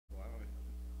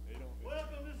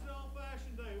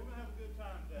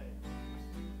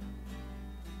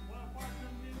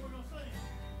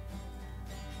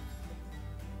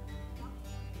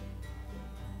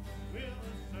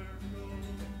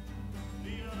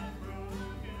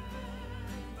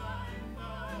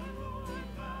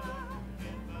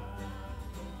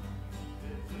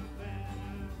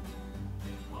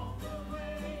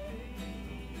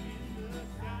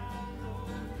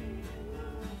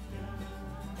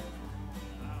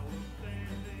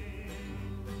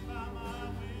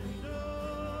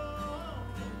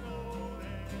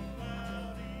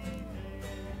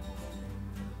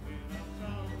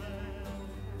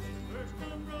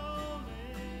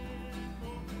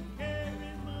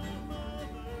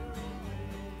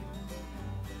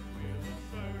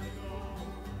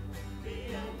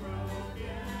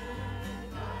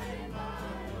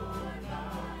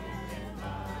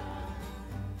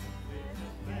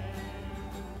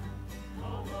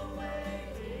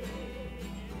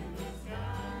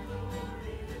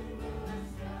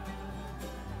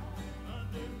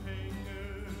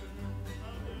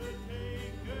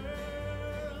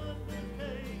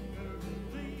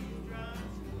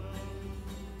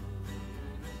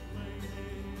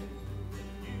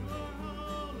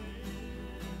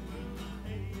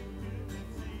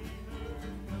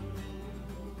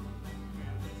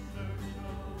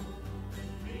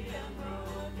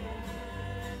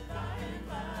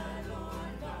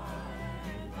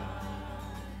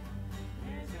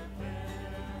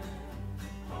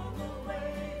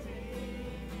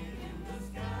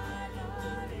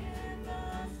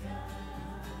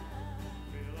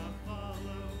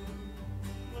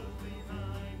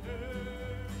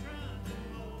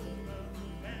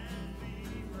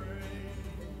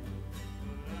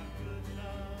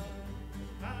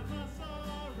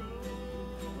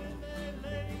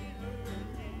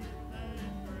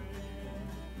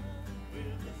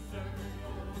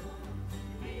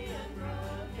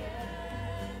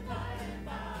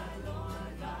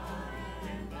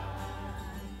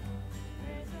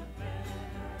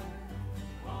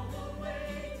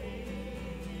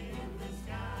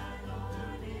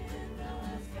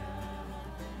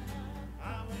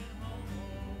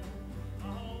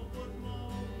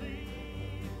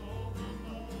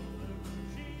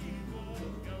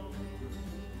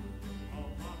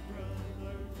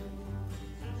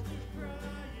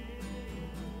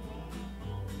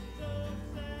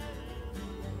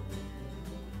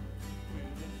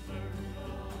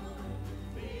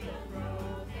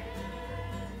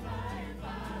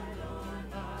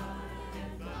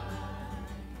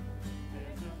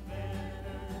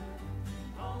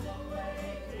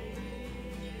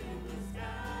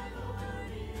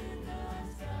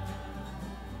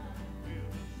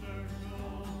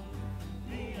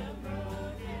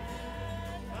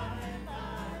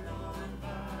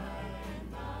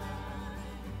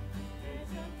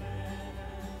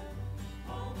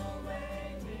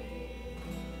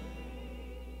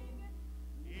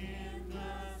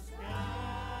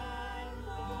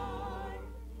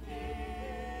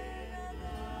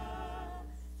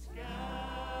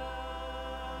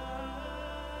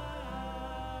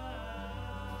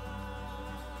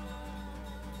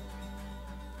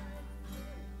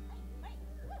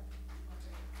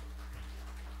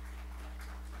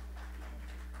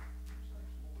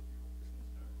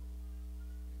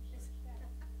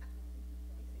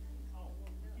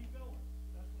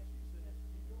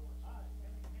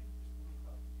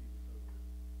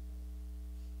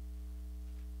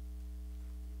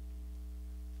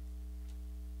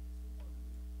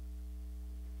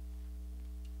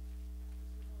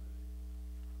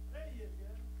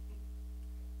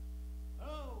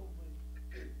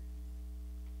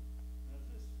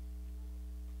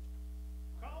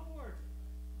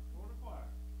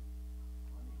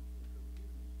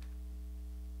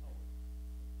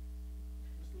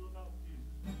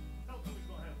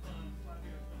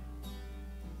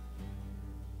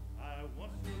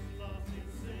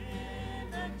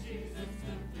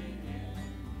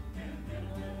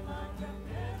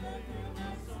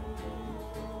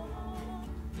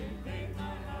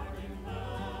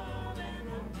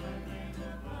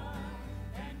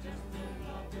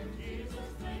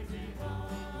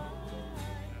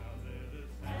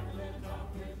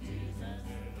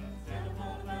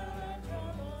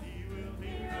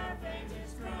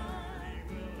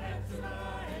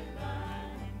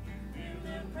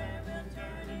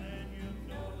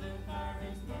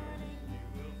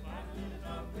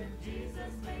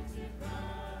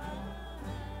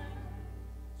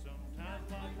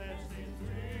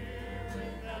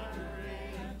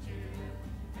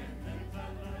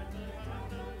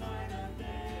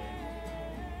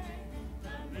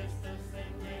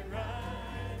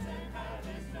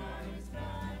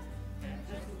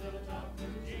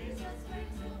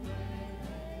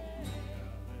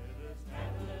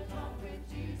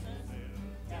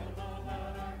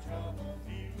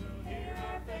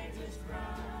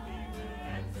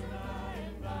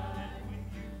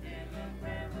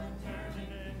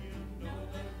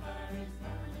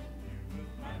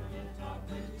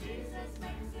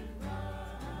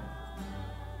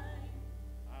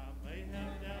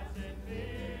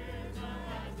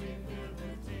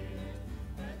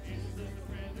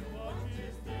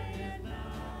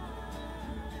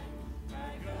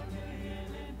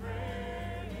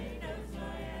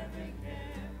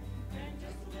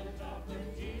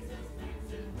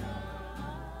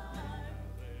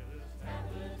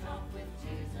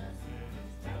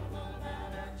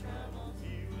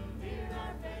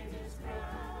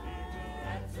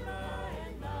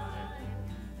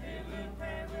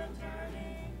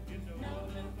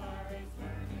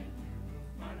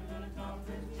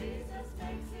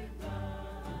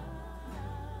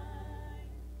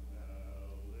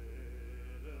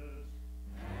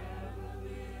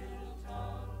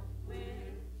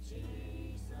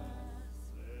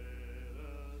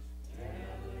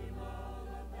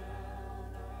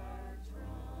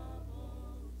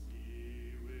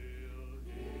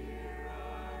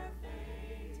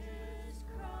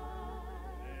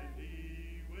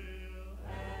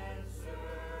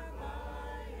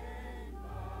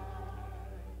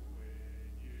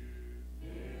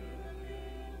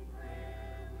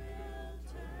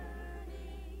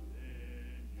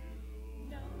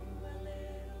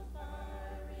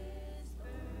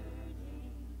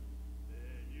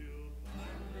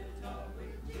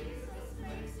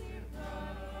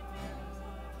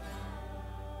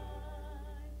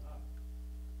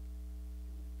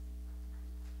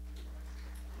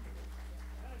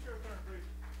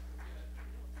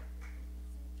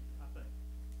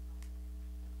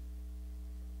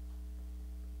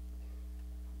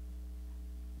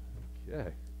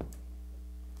Okay.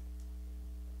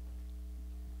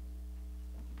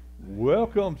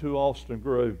 Welcome to Austin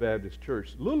Grove Baptist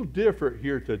Church. A little different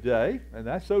here today, and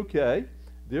that's okay.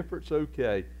 Different's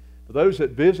okay. For those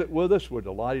that visit with us, we're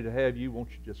delighted to have you.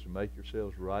 Won't you just make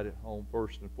yourselves right at home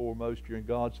first and foremost? You're in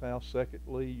God's house.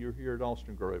 Secondly, you're here at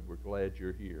Austin Grove. We're glad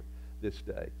you're here this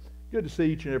day. Good to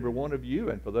see each and every one of you.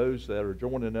 And for those that are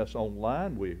joining us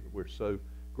online, we're so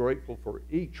grateful for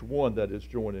each one that is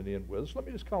joining in with us. Let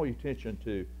me just call your attention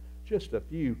to just a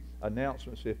few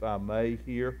announcements, if I may,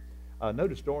 here.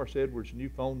 Notice Doris Edwards' new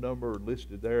phone number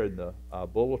listed there in the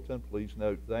bulletin. Please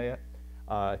note that.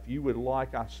 If you would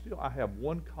like, I have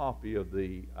one copy of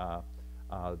the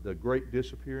Great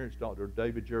Disappearance, Dr.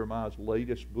 David Jeremiah's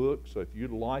latest book. So if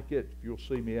you'd like it, if you'll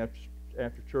see me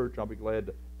after church, I'll be glad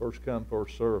to first come,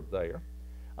 first serve there.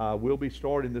 We'll be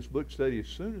starting this book study as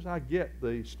soon as I get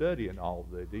the study and all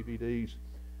the DVDs.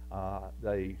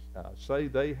 They say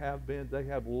they have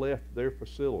left their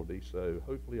facility, so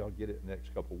hopefully I'll get it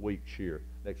next couple of weeks here,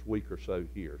 next week or so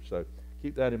here. So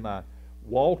keep that in mind.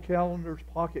 Wall calendars,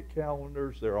 pocket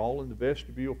calendars, they're all in the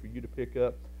vestibule for you to pick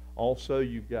up. Also,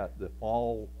 you've got the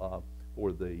fall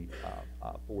for the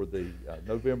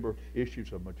November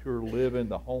issues of Mature Living,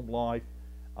 the Home Life,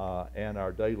 and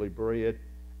our Daily Bread.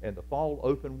 And the fall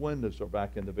open windows are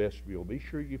back in the vestibule. Be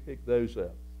sure you pick those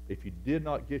up. If you did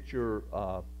not get your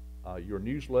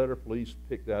newsletter, please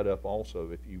pick that up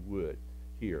also if you would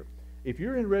here. If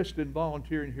you're interested in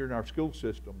volunteering here in our school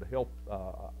system to help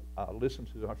listen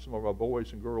to some of our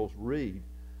boys and girls read,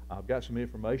 I've got some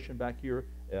information back here.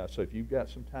 So if you've got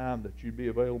some time that you'd be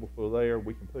available for there,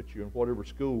 we can put you in whatever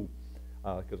school,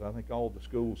 because I think all the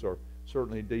schools are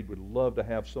certainly indeed would love to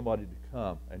have somebody to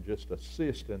come and just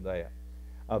assist in that.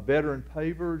 Veteran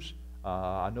pavers,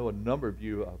 I know a number of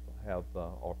you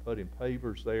are putting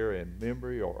pavers there in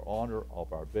memory or honor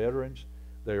of our veterans.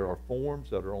 There are forms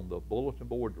that are on the bulletin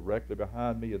board directly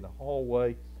behind me in the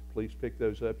hallway. Please pick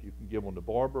those up. You can give them to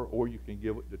Barbara, or you can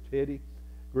give it to Teddy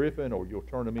Griffin, or you'll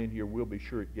turn them in here. We'll be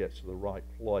sure it gets to the right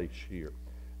place here.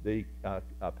 The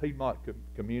Piedmont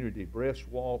Community Breast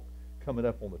Walk coming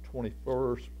up on the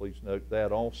 21st. Please note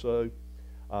that also.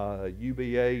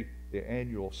 UBA, the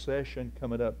annual session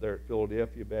coming up there at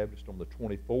Philadelphia Baptist on the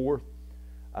 24th.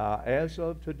 As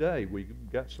of today, we've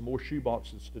got some more shoe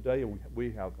boxes today.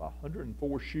 We have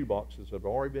 104 shoe boxes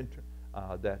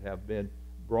that have been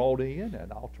brought in,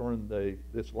 and I'll turn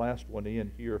this last one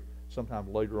in here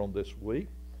sometime later on this week.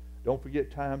 Don't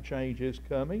forget, time change is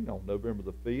coming on November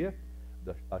the 5th.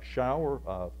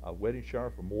 A wedding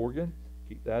shower for Morgan.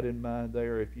 Keep that in mind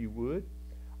there if you would.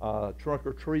 Trunk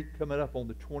or treat coming up on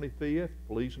the 25th.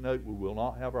 Please note we will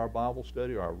not have our Bible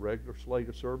study or our regular slate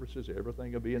of services.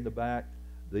 Everything will be in the back.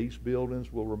 These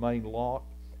buildings will remain locked.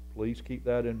 Please keep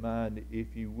that in mind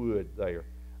if you would there.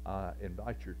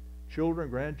 Invite your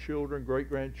children, grandchildren,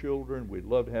 great-grandchildren. We'd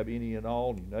love to have any and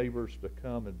all neighbors to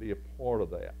come and be a part of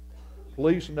that.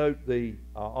 Please note the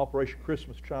Operation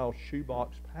Christmas Child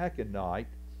Shoebox Packing Night.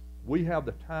 We have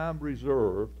the time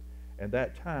reserved, and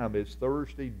that time is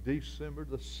Thursday, December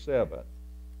the 7th.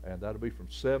 And that'll be from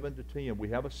 7 to 10. We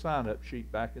have a sign-up sheet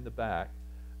back in the back.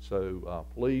 So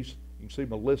please, you can see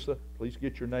Melissa. Please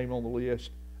get your name on the list,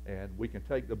 and we can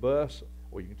take the bus,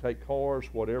 or you can take cars,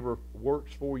 whatever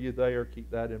works for you there.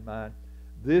 Keep that in mind.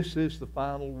 This is the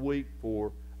final week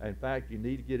for, in fact, you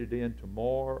need to get it in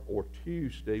tomorrow or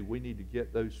Tuesday. We need to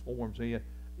get those forms in.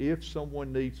 If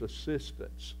someone needs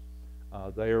assistance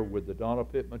there with the Donna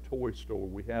Pittman Toy Store,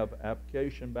 we have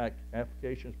applications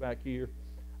back here.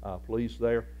 Please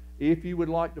there. If you would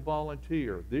like to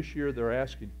volunteer, this year they're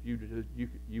asking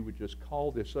you would just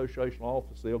call the association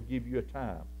office. They'll give you a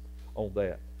time on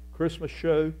that. Christmas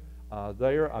show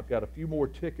there. I've got a few more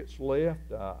tickets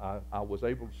left. I was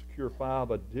able to secure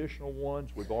 5 additional ones.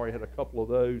 We've already had a couple of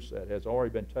those that has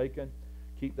already been taken.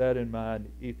 Keep that in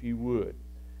mind if you would.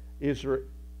 Is there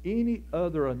any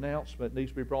other announcement that needs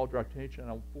to be brought to our attention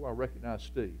before I recognize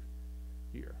Steve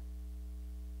here?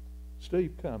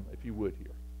 Steve, come if you would here.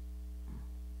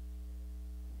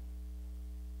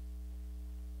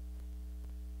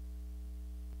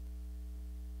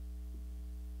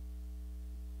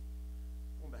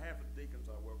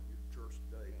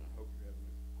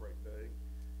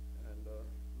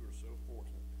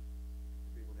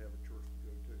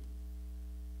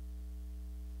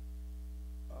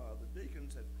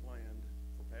 Deacons had planned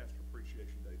for Pastor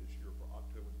Appreciation Day this year for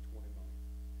October the 29th,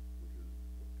 which is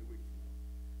 2 weeks from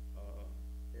now.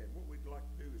 And what we'd like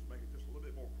to do is make it just a little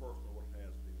bit more personal than what it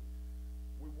has been.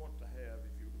 We want to have,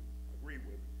 if you agree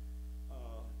with me,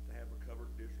 to have a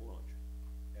covered dish lunch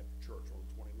at the church on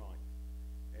the 29th.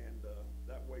 And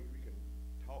that way we can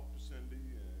talk to Cindy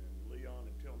and Leon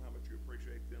and tell them how much you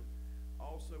appreciate them.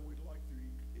 Also, we'd like to,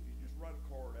 if you just write a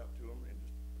card out to them and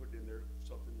just put in there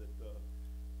something that,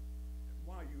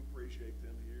 why you appreciate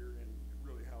them here and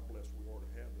really how blessed we are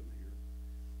to have them here.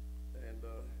 And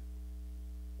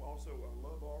also a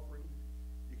love offering,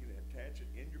 you can attach it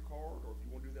in your card, or if you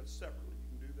want to do that separately, you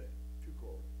can do that, 2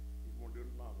 cards, if you want to do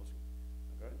it anonymously,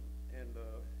 okay? And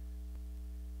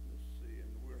let's see, and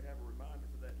we'll have a reminder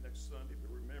for that next Sunday,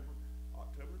 but remember,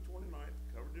 October 29th,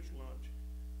 covered dish lunch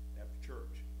after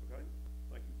church, okay?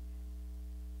 Thank you.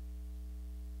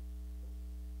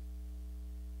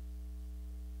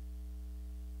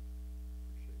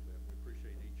 Appreciate that. We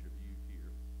appreciate each of you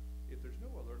here. If there's no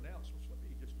other announcements, let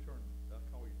me just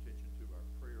call your attention to our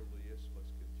prayer list.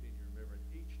 Let's continue remembering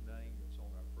each name that's on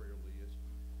our prayer list.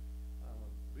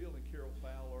 Bill and Carol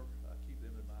Fowler, keep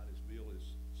them in mind as Bill is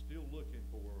still looking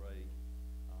for a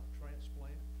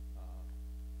transplant.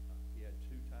 He had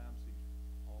 2 times he's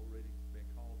already been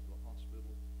called to the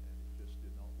hospital, and it just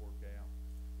did not work out.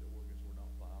 The organs were not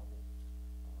viable.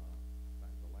 In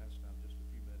fact, the last time, just a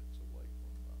few minutes away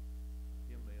from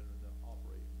him entering the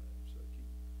operating room. So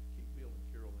keep Bill and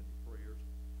Carol in your prayers.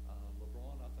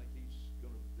 LeBron, I think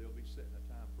they'll be setting a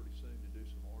time pretty soon to do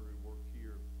some artery work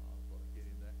here,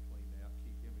 getting that cleaned out.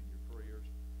 Keep him in your prayers.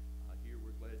 Here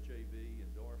we're glad JV and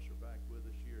Doris are back with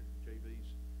us here.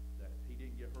 JV's that he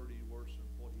didn't get hurt any worse than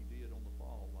what he did on the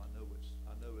fall. I know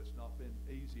it's not been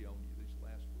easy on you these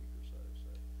last week or so.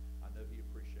 So I know he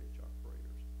appreciates our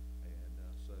prayers, and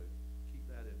so keep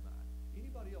that in mind.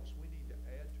 Anybody else we need to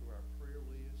add to our prayer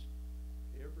list?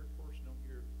 Every person on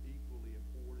here equally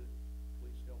important.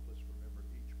 Please help us remember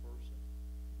each person.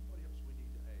 Anybody else we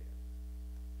need to add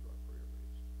to our prayer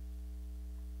list?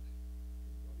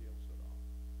 Anybody else at all?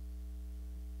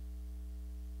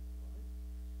 All right.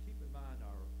 Keep in mind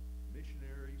our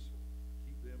missionaries,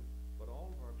 keep them, but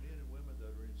all of our men and women that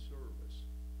are in service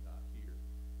here.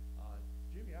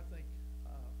 Jimmy, I think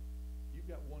you've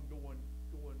got one going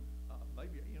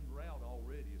maybe en route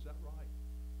already. Is that right,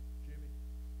 Jimmy?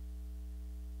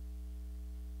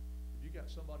 Have you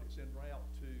got somebody that's en route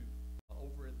to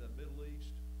over in the Middle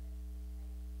East?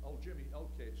 Oh, Jimmy.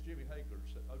 Okay, it's Jimmy Hagler.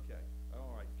 Okay,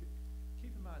 all right.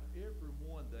 Keep in mind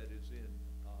everyone that is in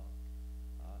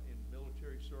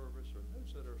military service or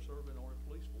those that are serving on our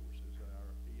police forces and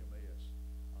our EMS.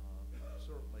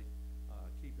 Certainly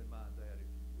keep in mind that if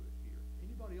you would here.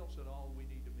 Anybody else at all we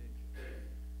need to mention?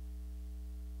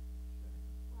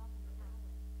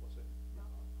 What's that?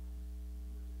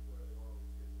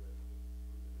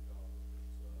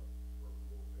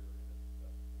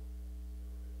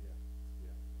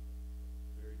 Yeah.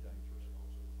 Very dangerous.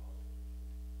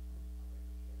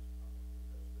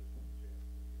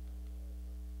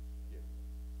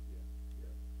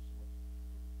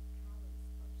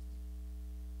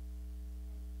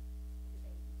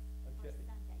 Okay.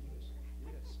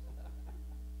 Yes.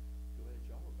 Glad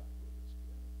y'all are back with us.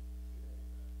 Good.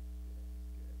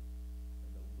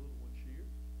 And the little one here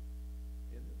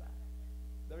in the back.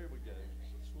 There we go.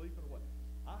 Sleeping away.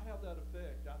 I have that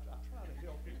effect. I try to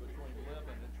help you between 11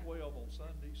 and 12 on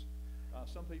Sundays.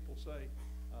 Some people say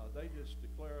they just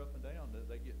declare up and down that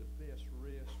they get the best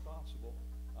rest possible.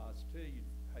 I tell you,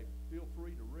 hey, feel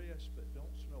free to rest, but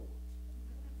don't snore.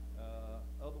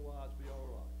 Otherwise, be all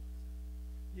right.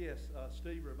 Yes,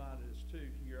 Steve reminded us too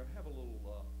here. I have a little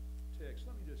text.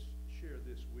 Let me just share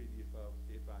this with you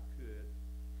if I could.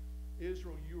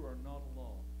 Israel, you are not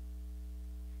alone.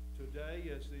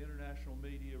 Today, as the international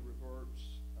media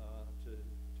reverts to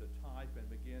type and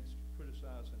begins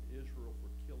criticizing Israel for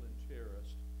killing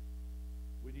terrorists,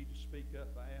 we need to speak up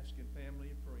by asking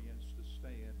family and friends to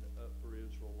stand up for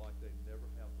Israel like they never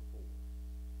have before.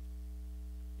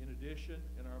 In addition,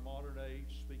 in our modern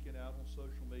age, speaking out on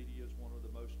social media is one of the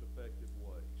most effective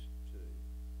ways too.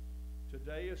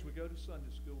 Today, as we go to Sunday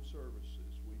school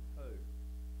services, we hope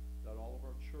that all of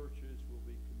our churches will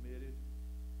be committed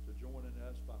to joining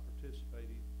us by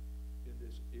participating in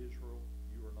this Israel,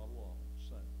 You Are Not Alone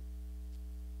Sunday.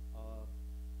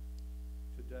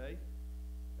 Today,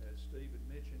 as Steve had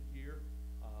mentioned here,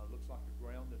 looks like a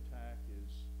ground attack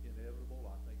is inevitable.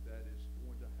 I think that is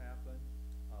going to happen.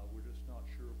 We're just not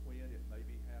sure when. It may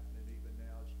be happening even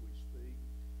now as we speak.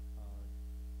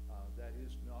 That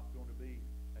is not going to be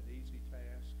an easy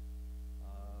task.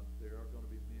 There are going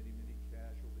to be many, many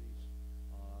casualties.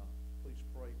 Please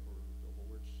pray for the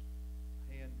Lord's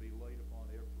hand be laid upon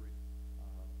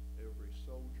every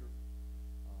soldier.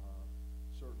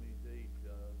 Certainly, indeed,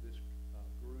 this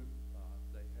group,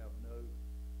 they have no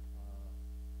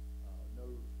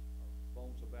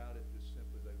bones about it. Just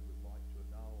simply they would like to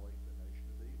annihilate the nation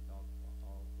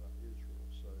of Israel.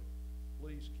 So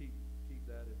please keep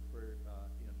that in prayer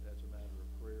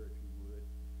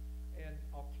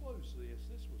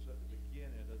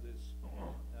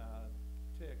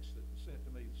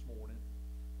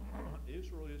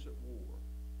Israel is at war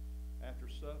after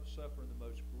suffering the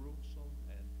most gruesome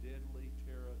and deadly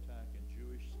terror attack in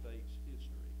Jewish state's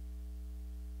history.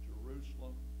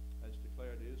 Jerusalem has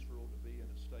declared Israel to be in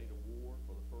a state of war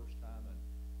for the first time in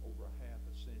over half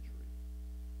a century.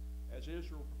 As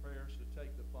Israel prepares to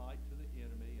take the fight to the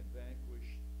enemy and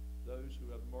vanquish those who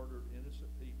have murdered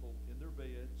innocent people in their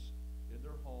beds, in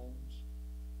their homes,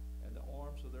 and the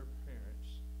arms of their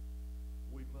parents,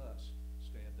 we must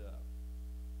stand up.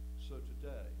 So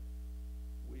today,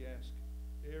 we ask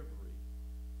every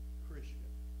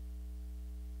Christian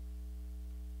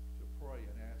to pray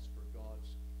and ask for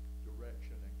God's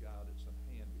direction and guidance and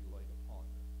hand be laid upon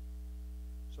them.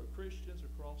 So Christians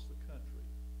across the country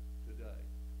today,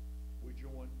 we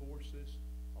join forces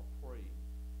of praying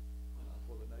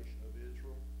for the nation of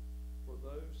Israel, for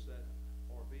those that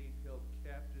are being held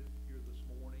captive here this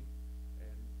morning,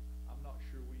 and I'm not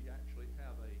sure we actually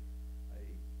have a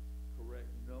correct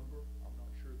number. I'm not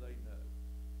sure they know.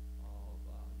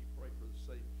 You pray for the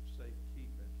safe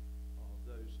keeping of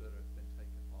those that have been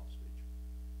taken hostage.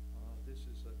 This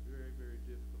is a very, very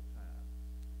difficult time,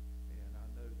 and I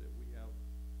know that we have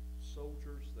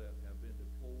soldiers that have been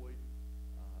deployed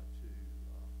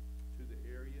to the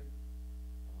area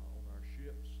on our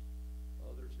ships.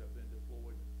 Others have been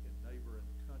deployed in neighboring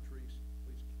countries.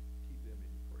 Please keep them in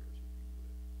your prayers if you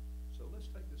would. So let's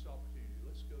take this opportunity.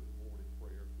 Let's go to the Lord in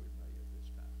prayer if we may at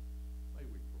this time. May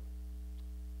we pray.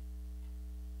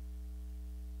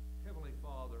 Heavenly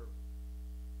Father,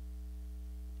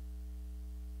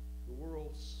 the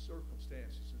world's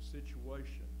circumstances and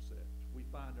situations that we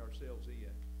find ourselves in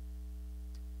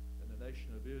the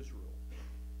nation of Israel,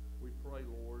 we pray,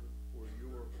 Lord, for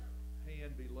your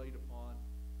hand be laid upon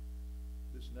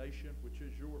this nation, which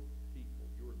is your people,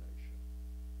 your nation,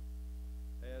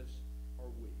 as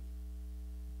are we,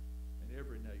 and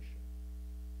every nation.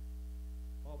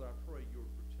 Father, I pray your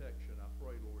protection. I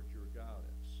pray, Lord, your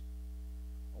guidance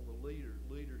on the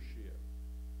leadership.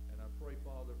 And I pray,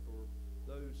 Father, for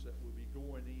those that will be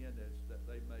going in that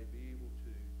they may be able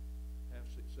to have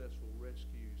successful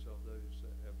rescues of those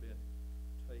that have been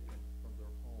taken from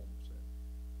their homes and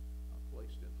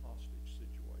placed in hostage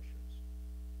situations.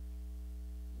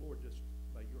 Lord, just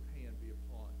may your hand be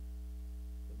upon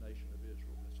the nation of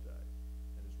Israel this day,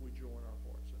 and as we join our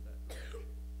hearts in that direction.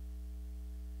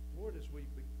 Lord, as we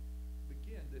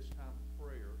begin this time of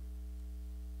prayer,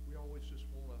 we always just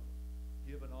want to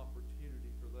give an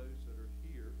opportunity for those that are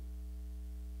here,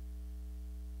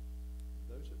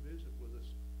 those that visit with us.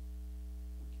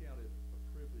 We count it a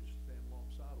privilege to stand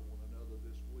alongside of one another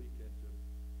this week and to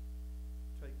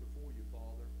take before you,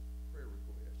 Father, prayer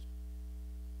requests.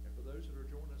 And for those that are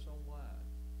joining us online,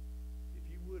 if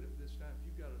you would at this time, if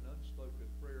you've got an unspoken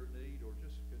prayer need or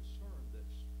just a concern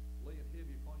that's laying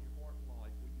heavy upon your heart and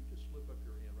life, will you just slip up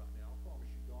your hand right now? I promise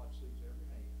you God sees every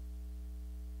hand.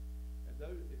 And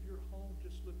though, if you're at home,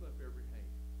 just slip up every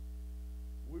hand.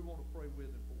 We want to pray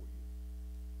with and for you.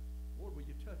 Lord, will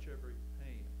you touch every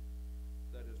hand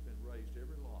that has been raised,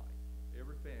 every life,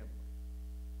 every family.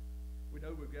 We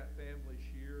know we've got families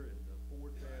here, and the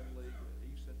Ford family, the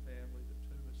Easton family, the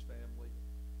Toomas family.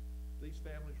 These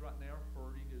families right now are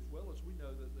hurting, as well as we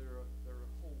know that there are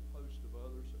a whole host of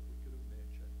others that we could have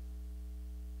mentioned.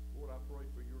 Lord, I pray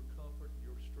for your comfort, and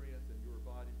your strength, and your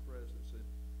abiding presence,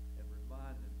 and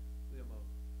reminding them of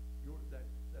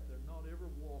that they're not ever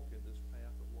walking this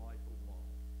path of life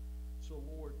alone. So,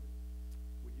 Lord,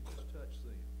 will you just touch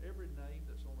them? Every name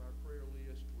that's on our prayer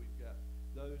list, we've got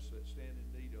those that stand in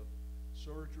need of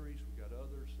surgeries. We've got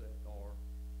others that are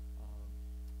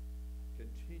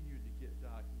continuing to get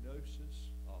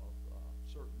diagnosis of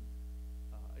certain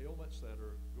ailments that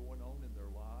are going on in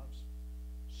their lives.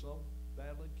 Some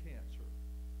battling cancer.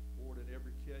 Lord, in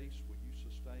every case, will you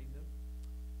sustain them?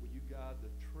 Will you guide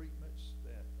the treatments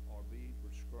that are being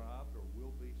prescribed or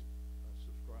will be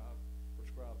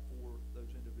prescribed for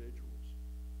those individuals?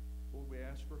 Lord, we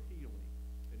ask for healing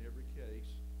in every case,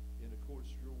 in accordance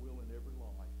to your will in every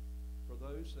life. For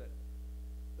those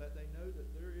that they know that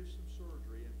there is some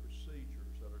surgery and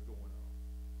procedures that are going on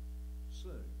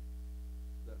soon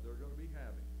that they're going to be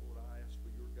having, Lord, I ask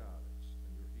for your guidance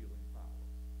and your healing power.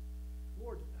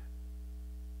 Lord,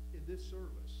 in this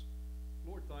service,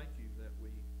 Lord, thank you that we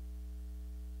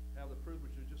have the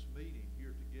privilege of just meeting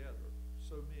here together,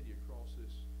 so many across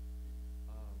this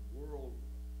world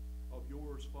of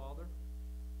yours, Father.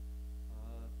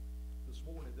 This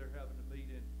morning they're having to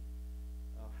meet in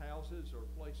houses or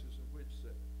places in which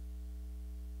that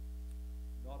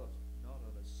not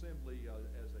an assembly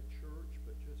as a church,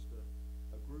 but just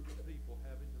a group of people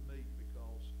having to meet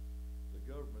because the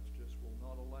governments just will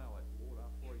not allow it. Lord,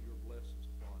 I pray your blessings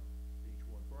upon each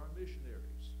one. For our missionaries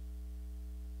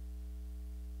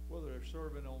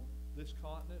serving on this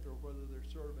continent or whether they're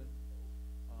serving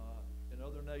in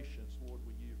other nations, Lord,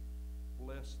 will you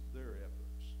bless their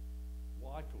efforts.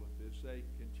 Wycliffe, as they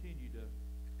continue to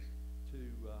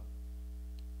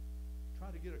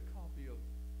try to get a copy of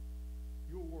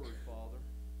your word, Father,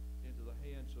 into the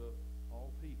hands of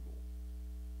all people.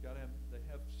 God, they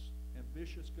have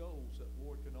ambitious goals that,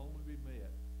 Lord, can only be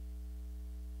met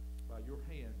by your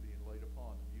hand being laid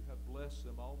upon them. You have blessed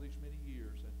them all these many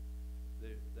years, and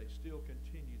they still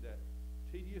continue that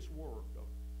tedious work of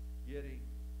getting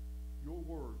your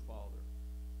word, Father,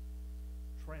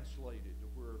 translated to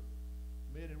where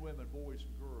men and women, boys and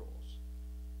girls,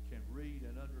 can read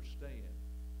and understand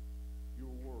your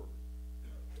word,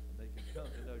 and they can come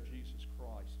to know Jesus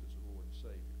Christ as the Lord and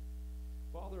Savior.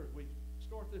 Father, as we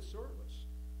start this service,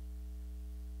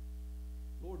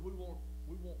 Lord, we want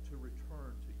to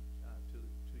return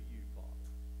to you, Father.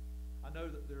 I know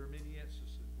that there are many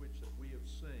instances in which that we have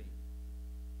seen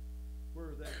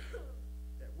where that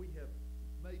we have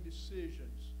made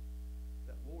decisions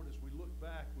that, Lord, as we look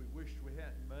back, we wished we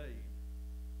hadn't made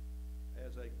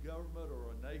as a government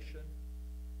or a nation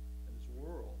and as a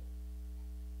world.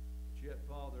 But yet,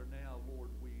 Father, now, Lord,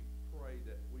 we pray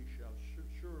that we shall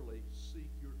surely seek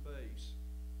your face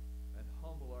and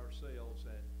humble ourselves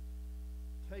and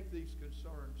take these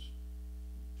concerns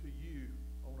to you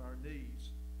on our knees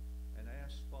and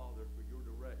ask, Father, for your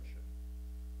direction.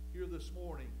 Here this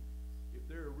morning, if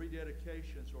there are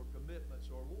rededications or commitments,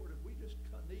 or Lord, if we just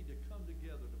need to come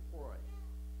together to pray,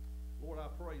 Lord, I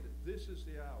pray that this is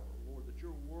the hour, Lord, that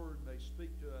your word may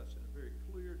speak to us in a very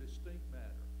clear, distinct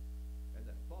manner, and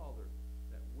that, Father,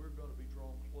 that we're going to be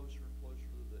drawn closer and closer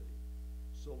to thee.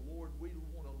 So, Lord, we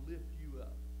want to lift you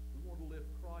up. We want to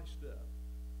lift Christ up.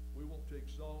 We want to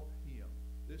exalt him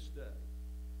this day.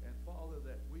 And, Father,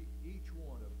 that we, each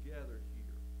one, have gathered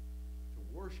here to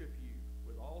worship you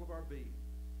with all of our being.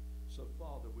 So,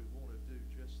 Father, we want to do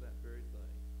just that very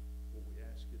thing. For we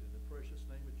ask it in the precious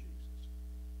name of Jesus.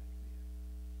 Amen.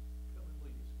 Come and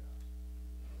lead us, guys.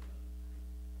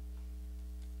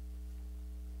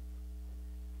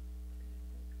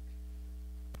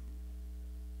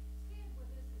 Stand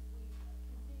with us as we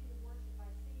continue to worship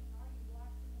by singing Are You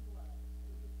Washed in the Blood,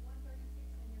 which is 136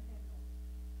 in your hymnal.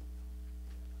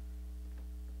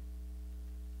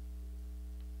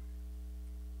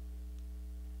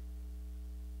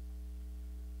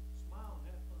 Smile and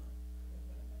have fun.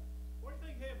 What do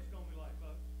you think heaven's going to be like,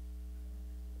 folks?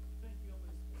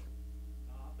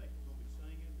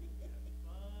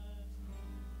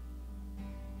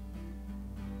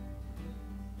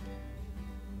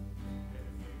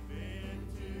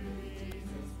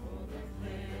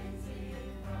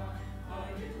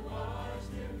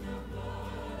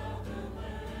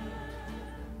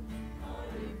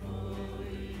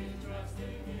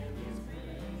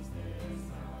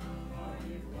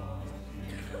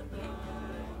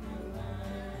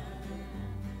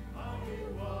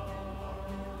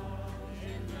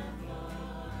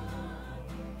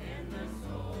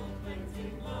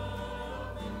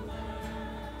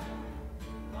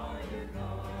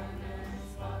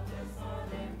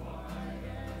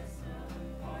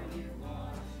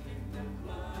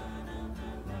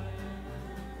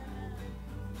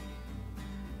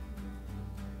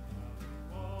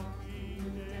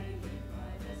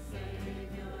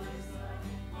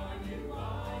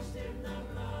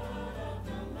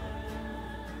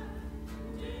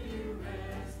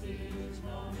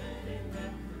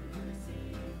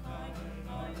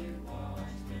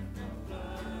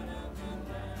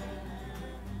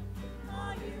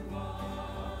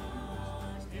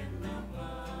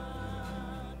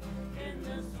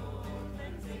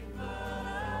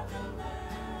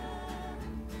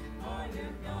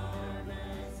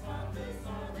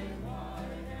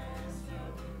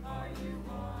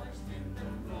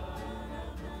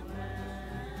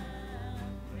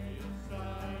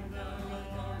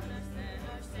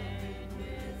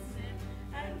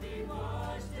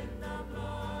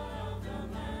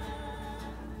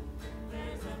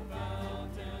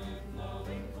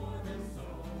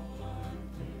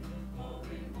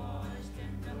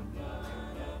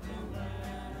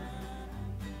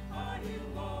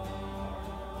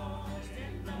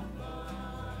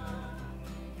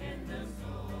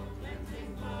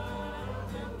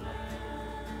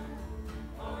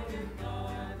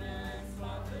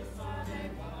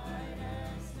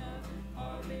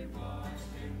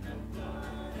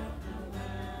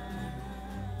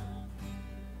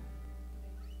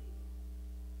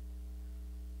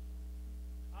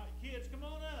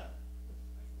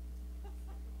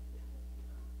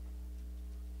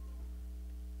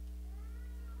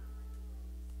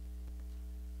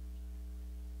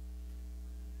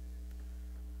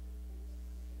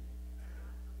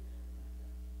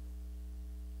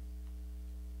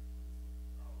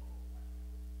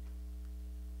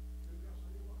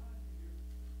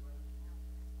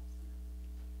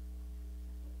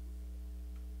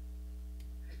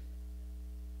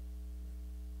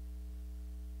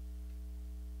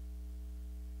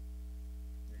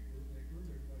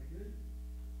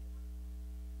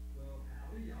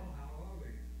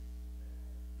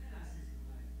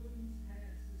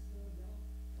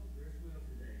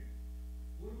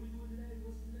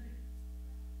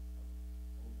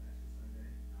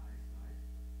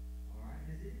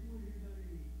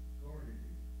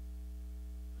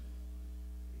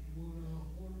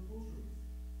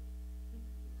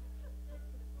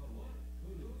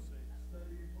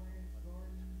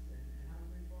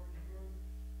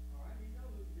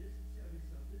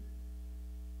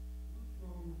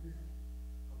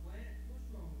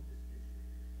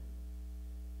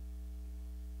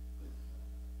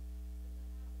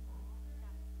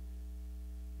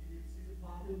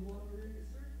 been wandering in a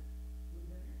circle. Look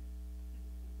back here.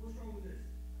 What's wrong with this?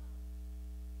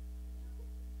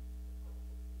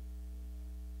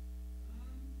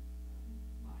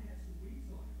 Might have some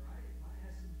weeds on it, right? It might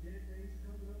have some dead things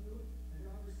coming up to it. Have you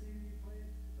ever seen any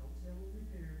plants? Don't tell them your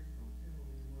parents, don't tell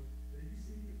them anyone. But have you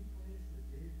seen any plants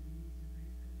with dead weeds and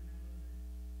things coming out of it?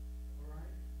 All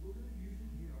right? We're going to use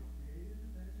it here, our creative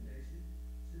imagination,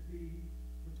 to be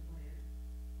the plant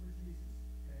for Jesus,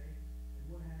 okay? And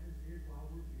what happens is while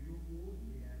we're beautiful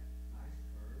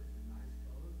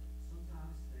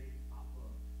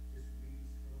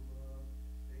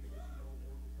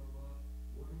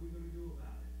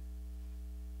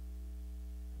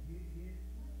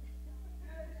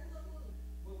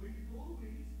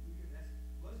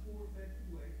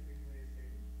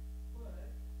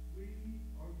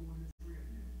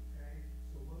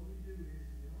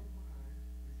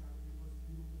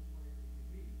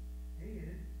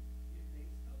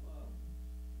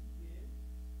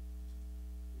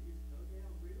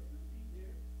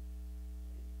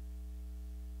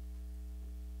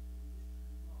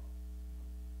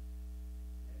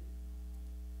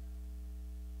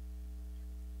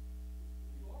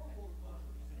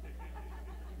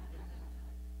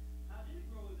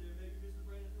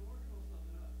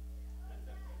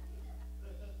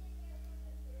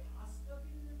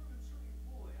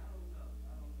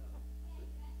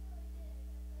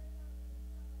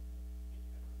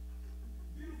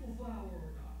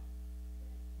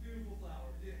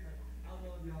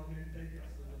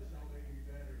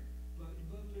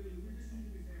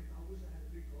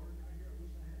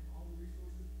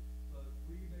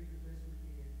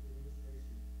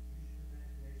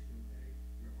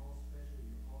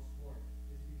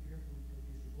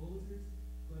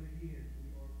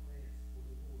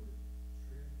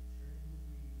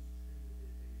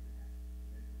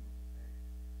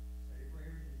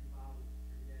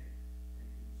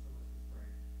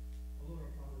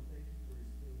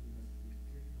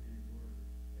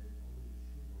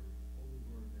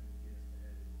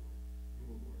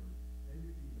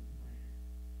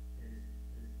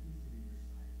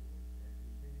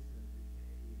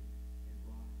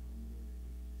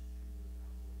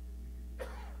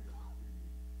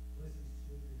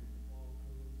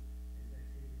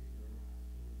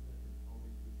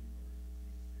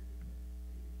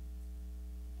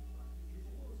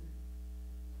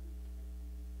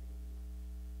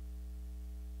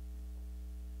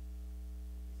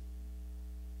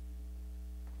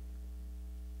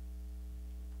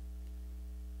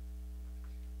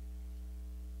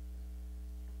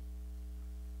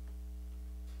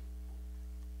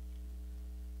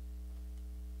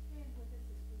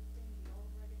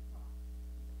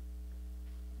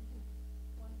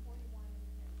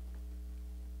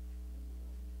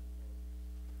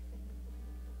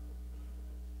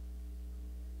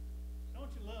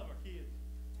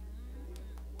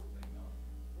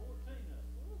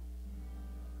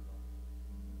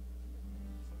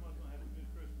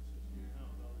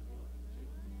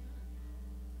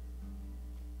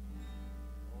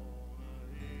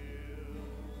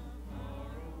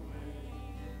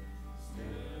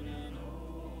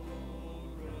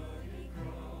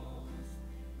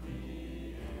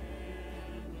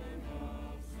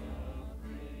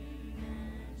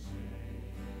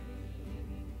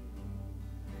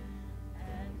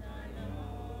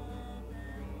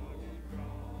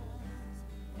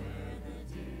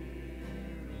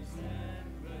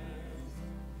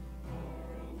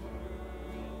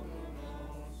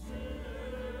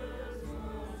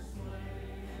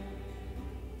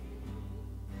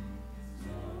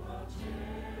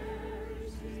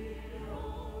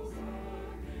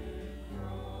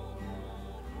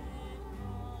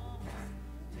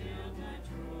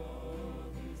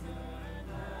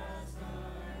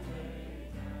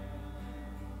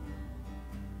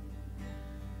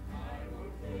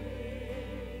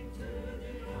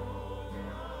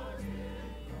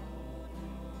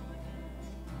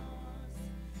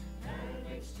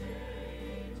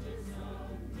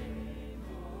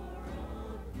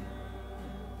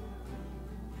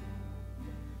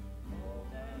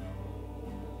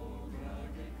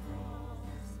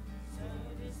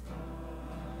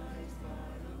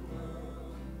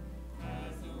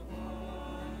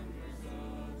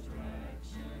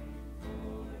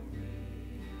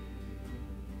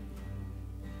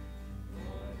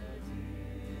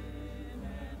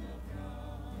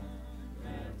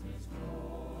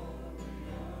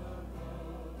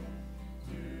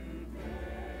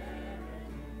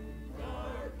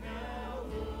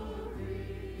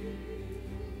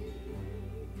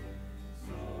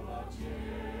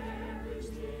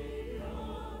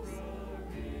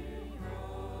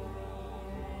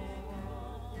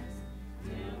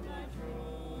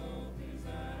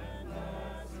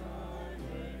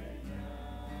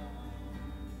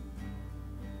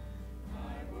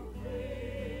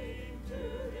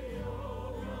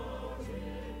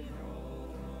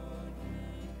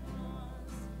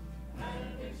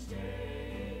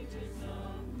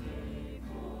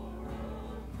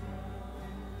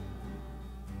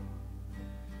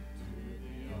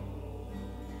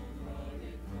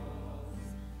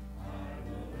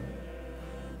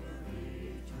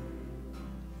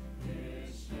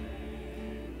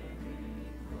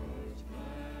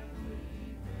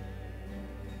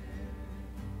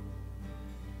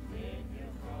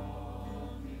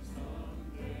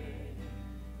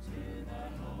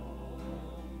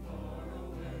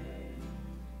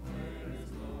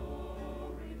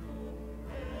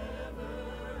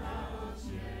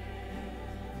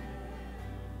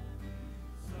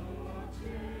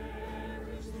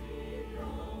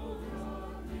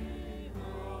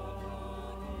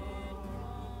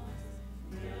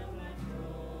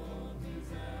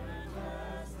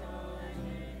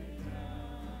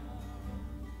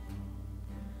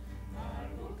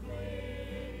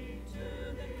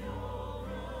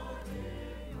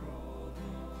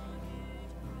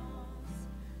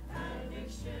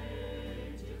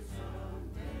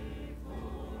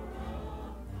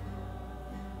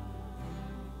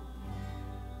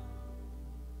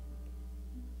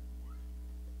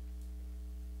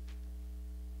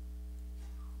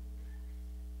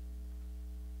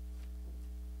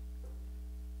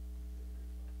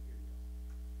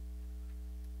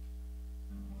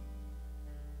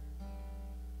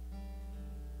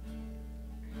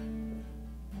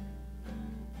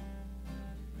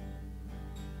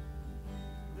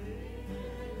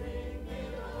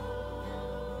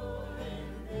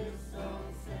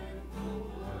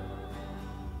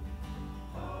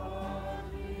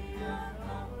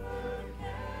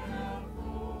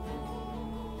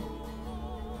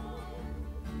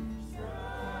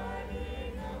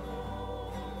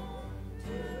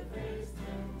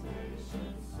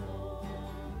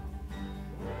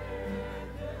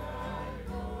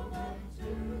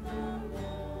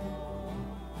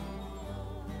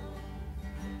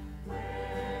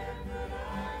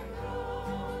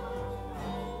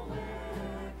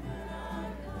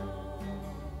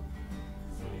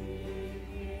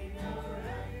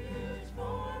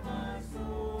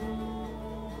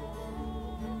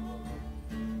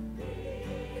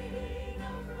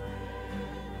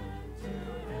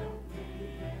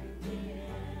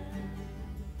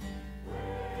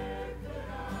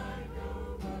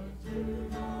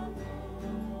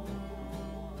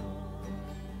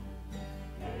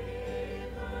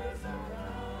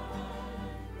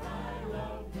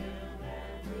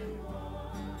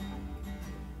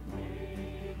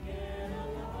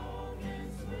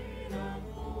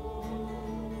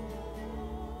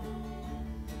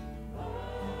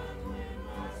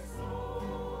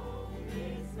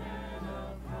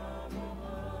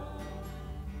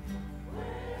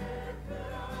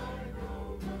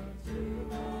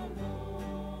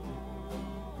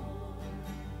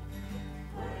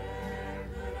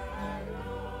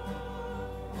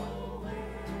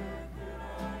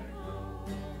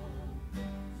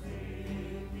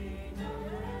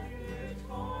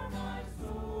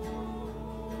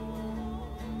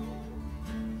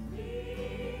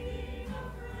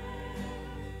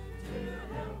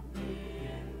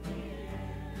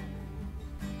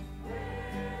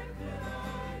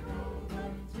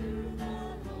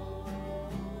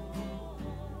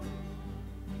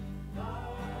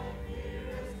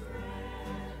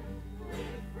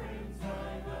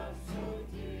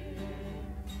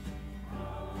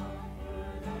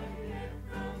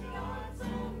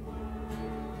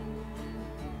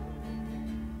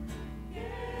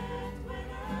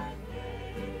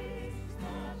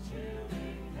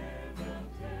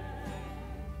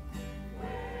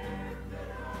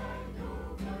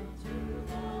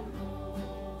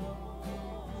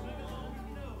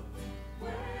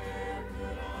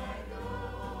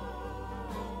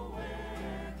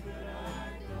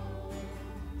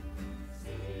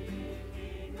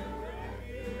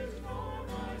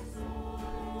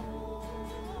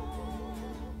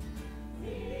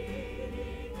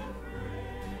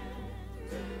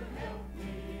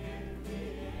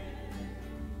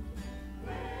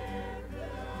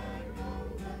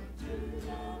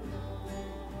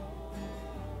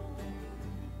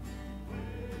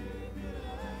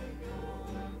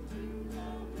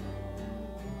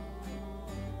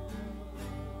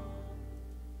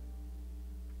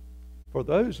For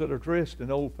those that are dressed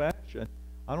in old-fashioned,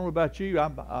 I don't know about you.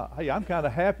 I'm kind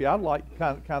of happy. I'd like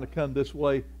to kind of come this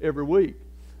way every week,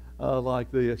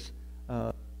 like this.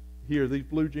 Here, these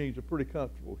blue jeans are pretty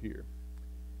comfortable here.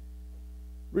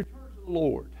 Return to the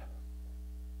Lord.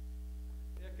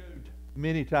 Echoed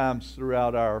many times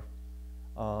throughout our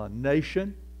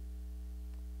nation.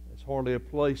 There's hardly a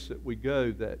place that we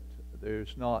go that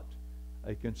there's not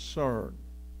a concern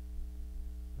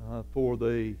for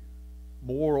the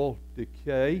moral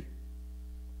decay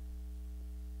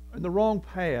and the wrong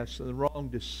paths and the wrong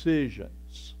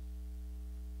decisions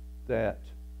that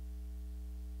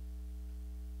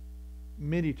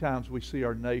many times we see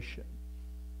our nation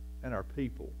and our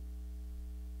people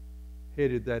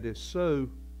headed, that is so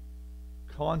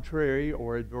contrary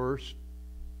or adverse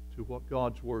to what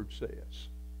God's Word says.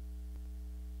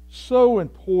 So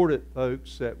important,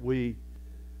 folks, that we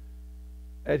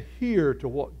adhere to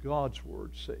what God's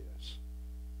Word says.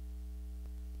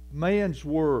 Man's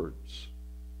words,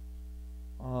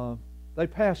 they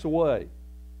pass away.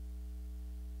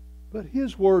 But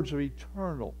His words are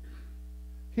eternal.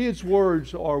 His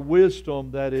words are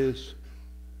wisdom that is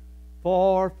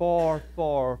far, far,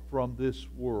 far from this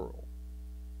world.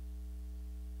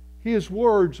 His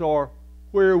words are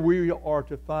where we are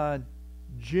to find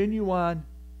genuine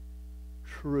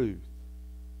truth.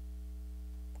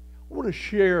 I want to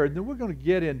share, and then we're going to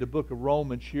get into the book of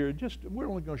Romans here. We're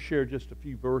only going to share just a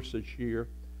few verses here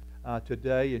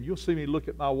today, and you'll see me look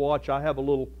at my watch. I have a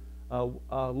little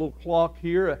clock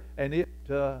here, and it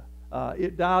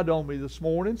died on me this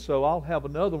morning, so I'll have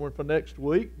another one for next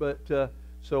week. But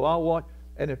so I'll watch,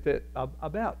 and if it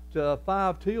about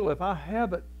 5 till, if I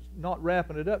have it not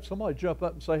wrapping it up, somebody jump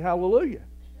up and say hallelujah,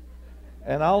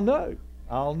 and I'll know.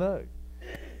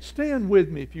 Stand with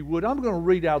me if you would. I'm going to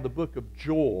read out of the book of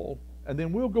Joel, and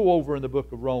then we'll go over in the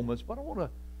book of Romans. But I want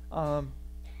to,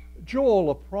 Joel,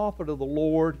 a prophet of the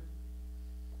Lord,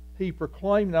 he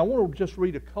proclaimed, and I want to just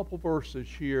read a couple verses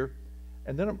here,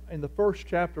 and then in the first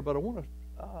chapter, but I want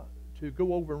to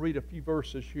go over and read a few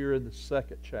verses here in the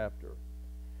second chapter.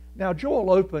 Now,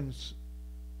 Joel opens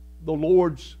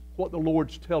what the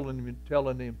Lord's telling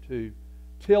him to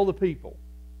tell the people.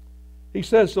 He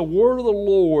says, the word of the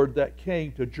Lord that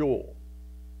came to Joel.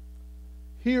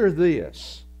 Hear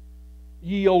this,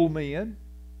 ye old men.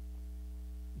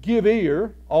 Give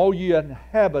ear, all ye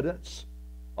inhabitants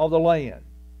of the land.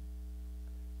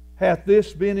 Hath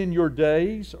this been in your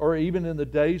days, or even in the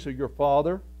days of your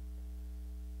father?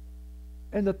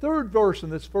 And the third verse in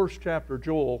this first chapter of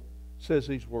Joel says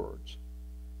these words.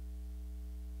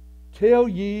 Tell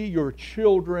ye your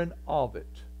children of it,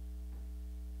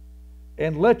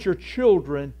 and let your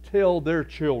children tell their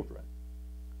children,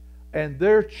 and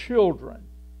their children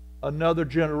another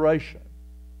generation.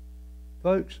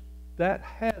 Folks, that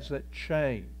hasn't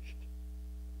changed.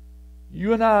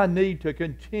 You and I need to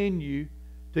continue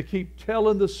to keep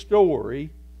telling the story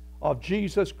of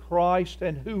Jesus Christ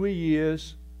and who He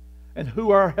is, and who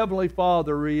our Heavenly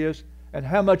Father is, and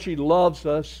how much He loves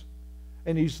us,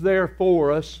 and He's there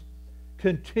for us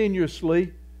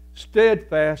continuously,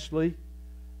 steadfastly,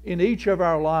 in each of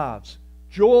our lives.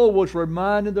 Joel was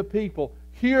reminding the people,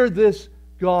 hear this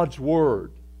God's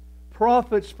Word.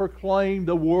 Prophets proclaim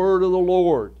the Word of the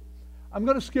Lord. I'm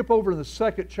going to skip over to the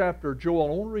second chapter of Joel.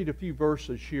 I want to read a few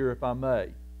verses here, if I may.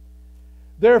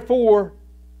 Therefore,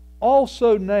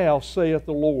 also now saith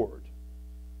the Lord,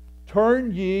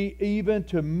 turn ye even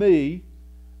to me,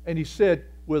 and he said,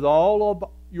 with all of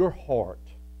your heart.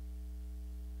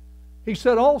 He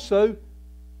said also,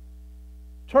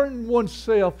 turn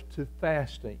oneself to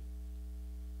fasting,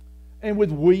 and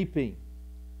with weeping,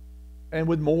 and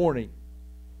with mourning.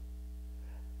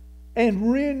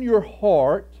 And rend your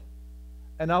heart,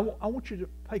 and I want you to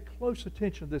pay close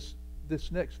attention to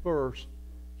this next verse.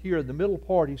 Here in the middle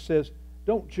part, he says,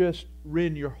 don't just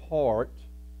rend your heart,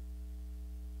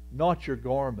 not your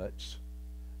garments.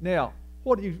 Now,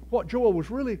 what the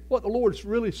Lord's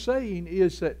really saying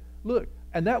is that, look,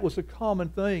 and that was a common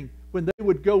thing. When they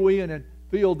would go in and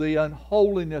feel the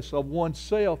unholiness of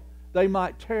oneself, they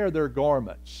might tear their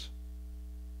garments.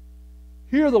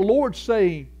 Here the Lord's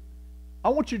saying, I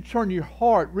want you to turn your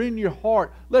heart, rend your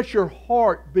heart, let your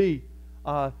heart be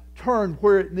turned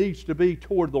where it needs to be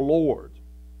toward the Lord.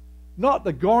 Not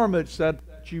the garments that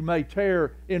you may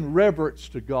tear in reverence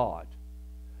to God.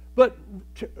 But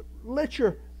let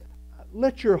your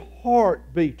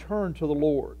heart be turned to the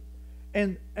Lord.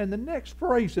 And the next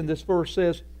phrase in this verse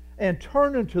says, and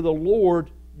turn unto the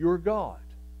Lord your God.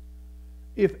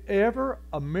 If ever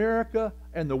America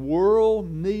and the world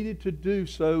needed to do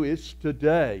so, it's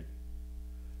today.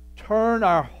 Turn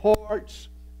our hearts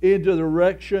into the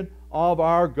direction of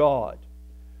our God.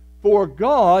 For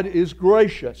God is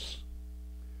gracious.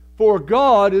 For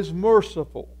God is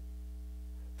merciful.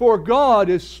 For God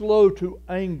is slow to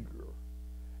anger.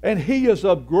 And He is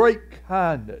of great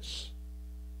kindness,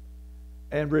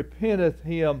 and repenteth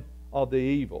him of the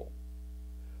evil.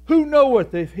 Who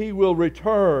knoweth if he will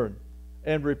return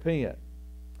and repent,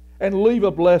 and leave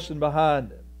a blessing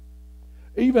behind him,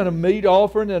 even a meat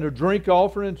offering and a drink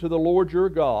offering to the Lord your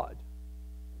God?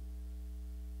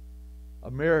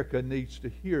 America needs to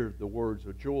hear the words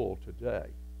of Joel today.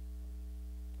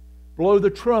 Blow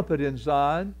the trumpet in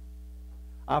Zion.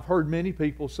 I've heard many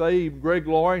people say, even Greg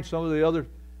Laurie and some of the other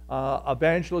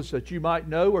evangelists that you might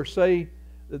know, are saying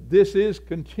that this is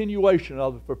continuation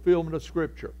of the fulfillment of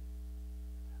Scripture.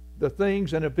 The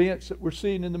things and events that we're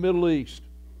seeing in the Middle East.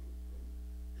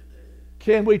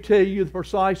 Can we tell you the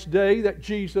precise day that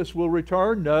Jesus will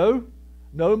return? No.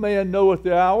 No man knoweth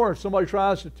the hour. If somebody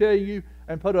tries to tell you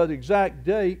and put an exact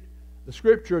date, the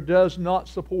Scripture does not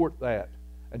support that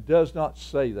and does not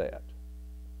say that.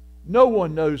 No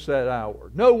one knows that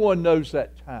hour. No one knows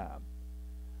that time.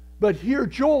 But here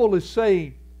Joel is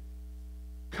saying,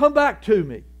 come back to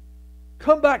me.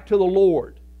 Come back to the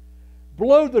Lord.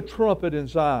 Blow the trumpet in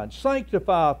Zion.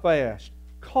 Sanctify a fast.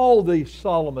 Call the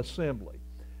solemn assembly.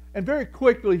 And very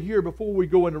quickly here, before we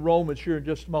go into Romans here in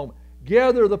just a moment,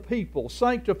 gather the people.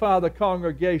 Sanctify the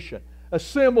congregation.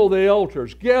 Assemble the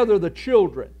elders. Gather the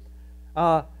children.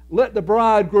 Let the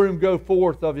bridegroom go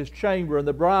forth of his chamber and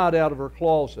the bride out of her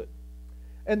closet.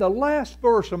 And the last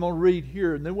verse I'm going to read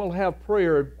here, and then we'll have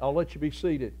prayer. I'll let you be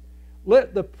seated.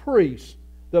 Let the priests,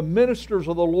 the ministers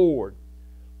of the Lord,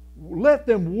 let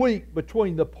them weep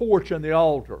between the porch and the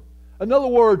altar. In other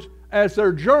words, as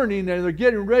they're journeying and they're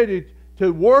getting ready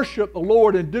to worship the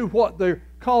Lord and do what they're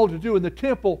called to do in the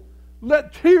temple,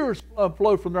 let tears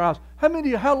flow from their eyes.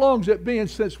 How long has it been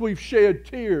since we've shed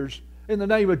tears in the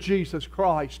name of Jesus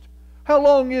Christ? How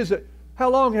long is it? How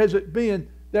long has it been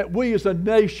that we as a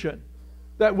nation,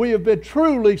 that we have been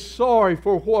truly sorry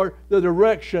for the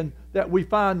direction that we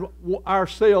find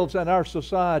ourselves and our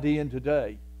society in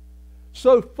today?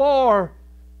 So far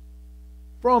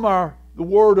from the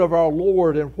word of our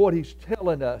Lord and what He's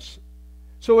telling us.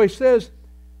 So He says,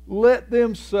 let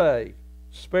them say,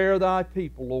 spare thy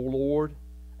people, O Lord,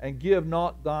 and give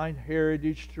not thine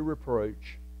heritage to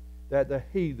reproach, that the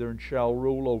heathen shall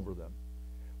rule over them.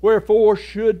 Wherefore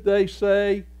should they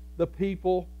say, the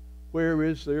people, where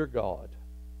is their God?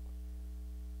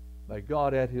 May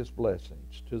God add His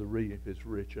blessings to the reading of His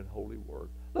rich and holy word.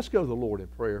 Let's go to the Lord in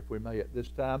prayer, if we may, at this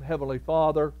time. Heavenly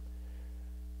Father,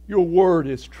 your word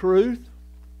is truth.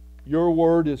 Your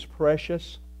word is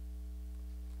precious.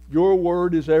 Your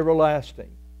word is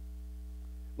everlasting.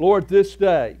 Lord, this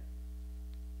day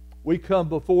we come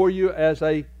before you as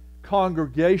a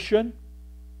congregation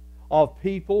of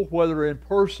people, whether in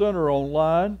person or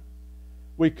online.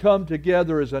 We come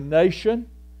together as a nation,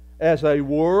 as a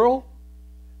world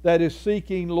that is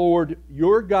seeking, Lord,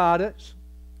 your guidance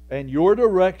and your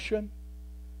direction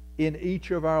in each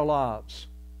of our lives.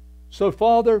 So,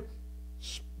 Father,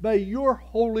 may your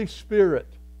Holy Spirit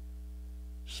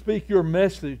speak your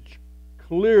message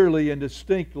clearly and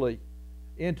distinctly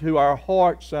into our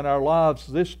hearts and our lives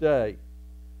this day,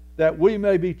 that we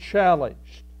may be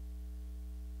challenged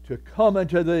to come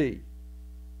unto Thee.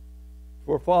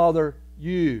 For, Father,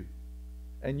 you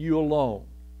and you alone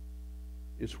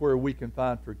is where we can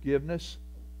find forgiveness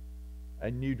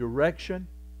and new direction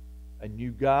and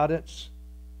new guidance.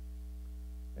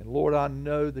 And Lord, I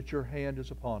know that your hand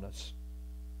is upon us.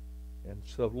 And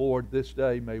so, Lord, this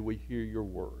day may we hear your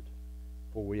word.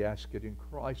 For we ask it in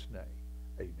Christ's name.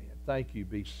 Amen. Thank you.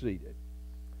 Be seated.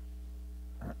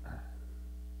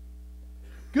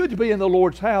 Good to be in the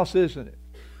Lord's house, isn't it?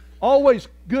 Always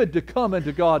good to come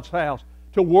into God's house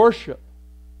to worship.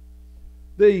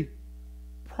 The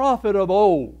prophet of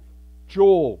old,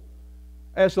 Joel,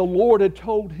 as the Lord had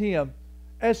told him,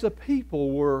 as the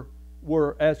people were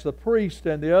as the priest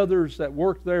and the others that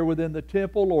worked there within the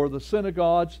temple or the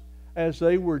synagogues, as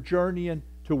they were journeying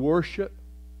to worship,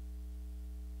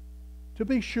 to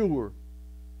be sure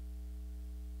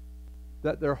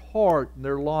that their heart and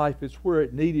their life is where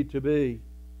it needed to be,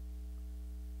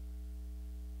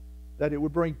 that it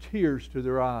would bring tears to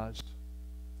their eyes,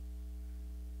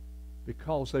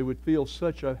 because they would feel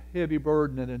such a heavy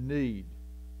burden and a need,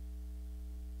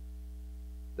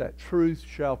 that truth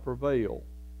shall prevail,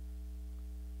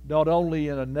 not only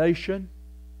in a nation,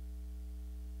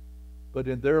 but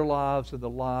in their lives and the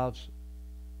lives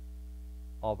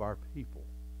of our people.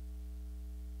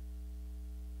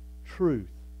 Truth.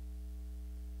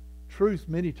 Truth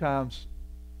many times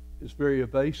is very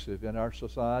evasive in our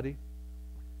society.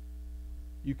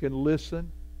 You can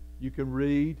listen, You can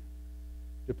read,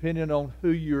 depending on who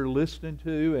you're listening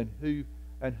to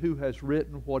and who has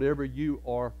written whatever you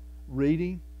are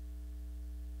reading.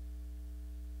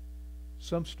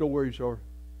 Some stories are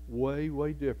way,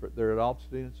 way different. They're at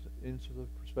opposite ends of the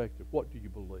perspective. What do you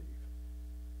believe?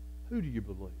 Who do you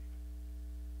believe?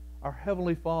 Our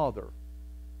Heavenly Father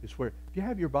is where. If you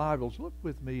have your Bibles, look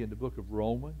with me in the book of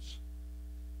Romans,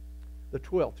 the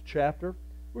 12th chapter.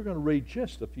 We're going to read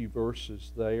just a few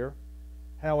verses there,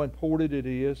 how important it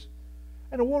is.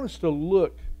 And I want us to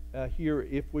look here,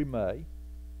 if we may.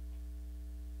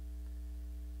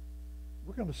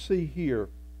 We're going to see here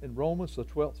in Romans, the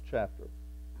 12th chapter,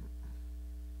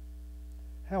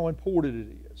 how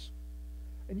important it is.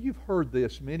 And you've heard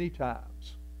this many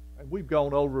times. And we've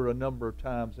gone over it a number of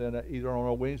times, either on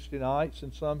our Wednesday nights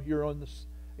and some here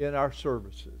in our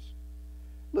services.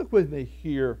 Look with me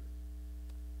here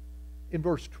in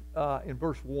verse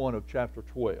 1 of chapter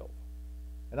 12.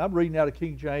 And I'm reading out of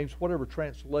King James. Whatever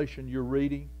translation you're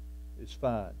reading is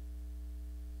fine.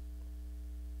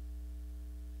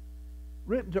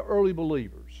 Written to early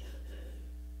believers.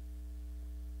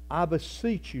 I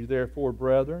beseech you, therefore,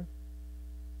 brethren,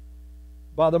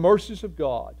 by the mercies of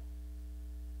God,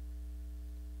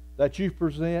 that you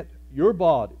present your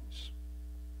bodies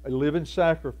a living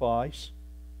sacrifice,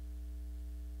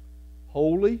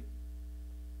 holy,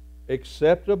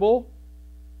 acceptable,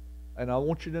 and I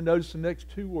want you to notice the next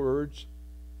two words,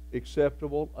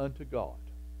 acceptable unto God.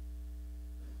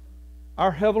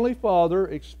 Our Heavenly Father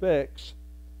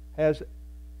has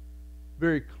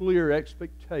very clear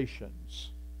expectations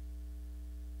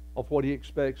of what He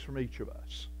expects from each of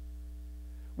us.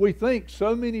 We think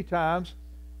so many times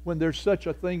when there's such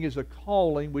a thing as a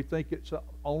calling, we think it's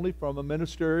only from a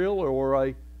ministerial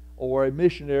or a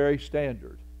missionary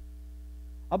standard.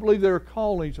 I believe there are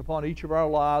callings upon each of our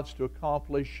lives to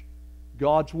accomplish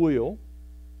God's will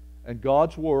and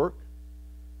God's work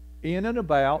in and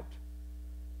about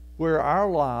where our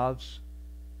lives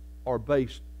are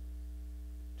based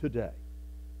today.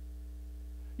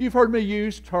 You've heard me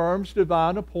use terms,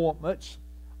 divine appointments.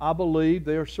 I believe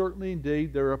there are certainly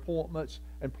indeed there are appointments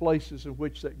and places in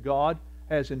which that God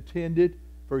has intended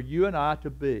for you and I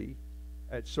to be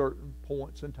at certain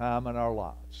points in time in our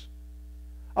lives.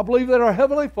 I believe that our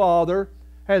Heavenly Father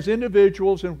has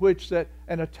individuals in which that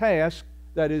and a task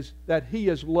that He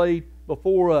has laid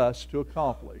before us to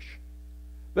accomplish.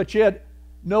 But yet,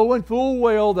 knowing full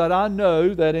well that I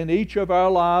know that in each of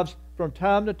our lives from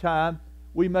time to time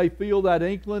we may feel that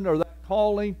inkling or that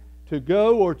calling to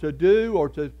go or to do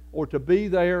or to be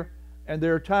there, and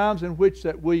there are times in which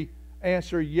that we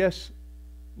answer, yes,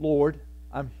 Lord,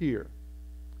 I'm here.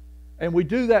 And we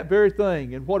do that very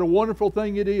thing, and what a wonderful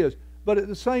thing it is. But at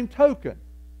the same token,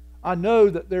 I know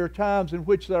that there are times in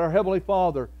which that our Heavenly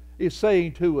Father is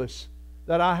saying to us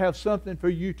that I have something for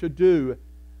you to do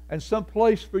and some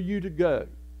place for you to go.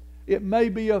 It may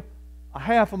be a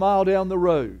half a mile down the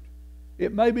road.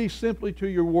 It may be simply to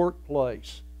your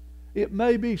workplace. It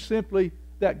may be simply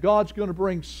that God's going to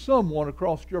bring someone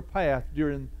across your path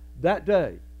during that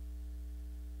day.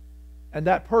 And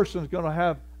that person is going to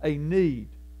have a need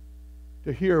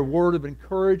to hear a word of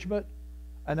encouragement,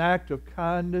 an act of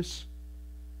kindness,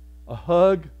 a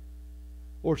hug,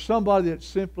 or somebody that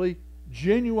simply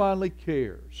genuinely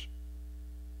cares.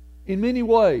 In many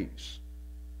ways,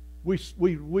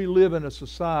 we live in a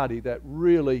society that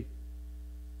really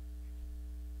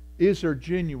is there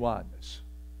genuineness.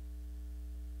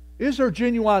 Is there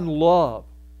genuine love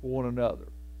for one another?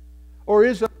 Or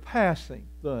is it a passing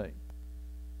thing?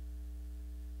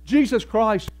 Jesus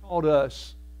Christ taught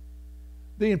us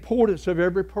the importance of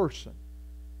every person.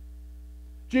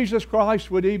 Jesus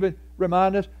Christ would even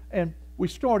remind us, and we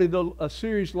started a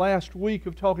series last week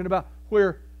of talking about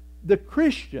where the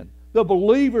Christian, the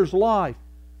believer's life,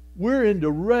 we're in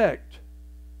direct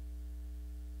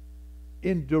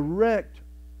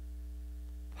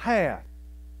path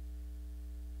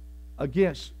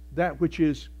against that which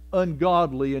is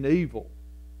ungodly and evil.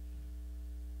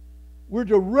 We're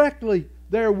directly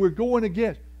there. We're going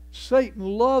against. Satan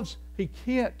loves, he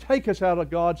can't take us out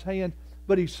of God's hand,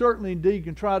 but he certainly indeed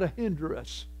can try to hinder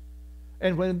us.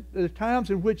 And when the times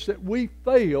in which that we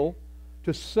fail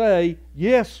to say,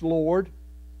 yes, Lord,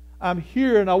 I'm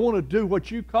here and I want to do what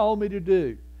you call me to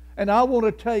do. And I want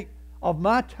to take of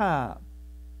my time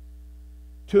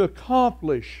to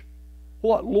accomplish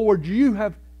what, Lord, you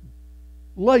have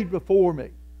laid before me.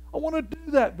 I want to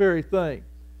do that very thing.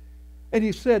 And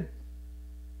he said,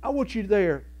 I want you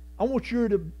there. I want you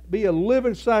to be a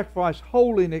living sacrifice,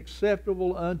 holy and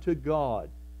acceptable unto God,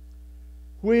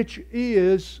 which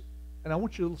is, and I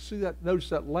want you to see that, notice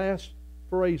that last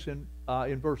phrase in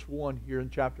in verse 1 here in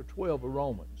chapter 12 of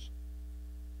Romans,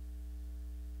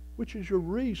 which is your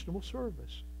reasonable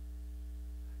service.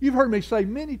 You've heard me say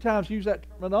many times, use that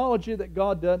terminology that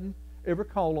God doesn't ever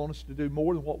call on us to do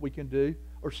more than what we can do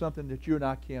or something that you and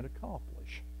I can't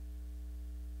accomplish.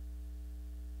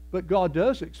 But God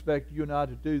does expect you and I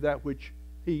to do that which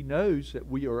He knows that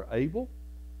we are able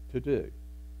to do.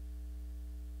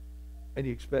 And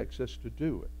He expects us to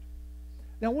do it.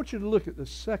 Now I want you to look at the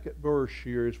second verse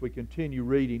here as we continue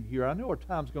reading here. I know our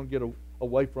time's going to get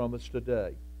away from us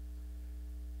today.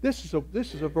 This is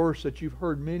a verse that you've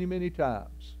heard many, many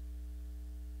times.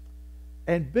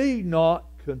 And be not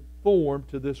conformed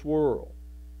to this world.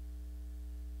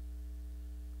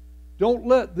 Don't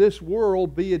let this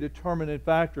world be a determining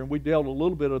factor. And we dealt a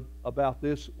little bit about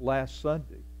this last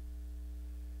Sunday.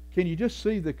 Can you just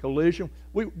see the collision?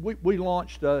 We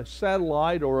launched a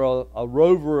satellite or a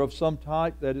rover of some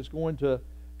type that is going to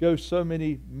go so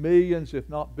many millions, if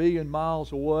not billion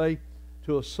miles away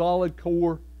to a solid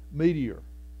core meteor.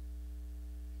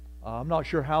 I'm not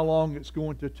sure how long it's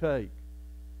going to take.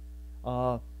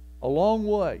 A long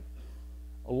way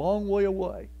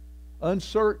away.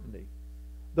 Uncertainty.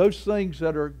 Those things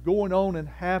that are going on and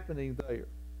happening there.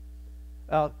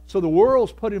 So the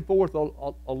world's putting forth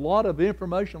a lot of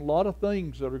information, a lot of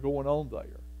things that are going on there.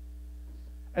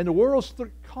 And the world's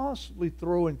constantly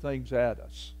throwing things at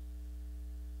us.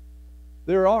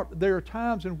 There are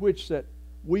times in which that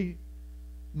we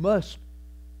must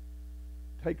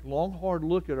take a long, hard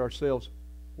look at ourselves.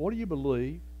 What do you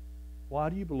believe? Why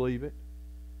do you believe it?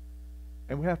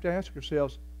 And we have to ask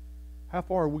ourselves, how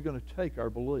far are we going to take our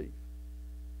belief?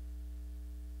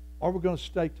 Are we going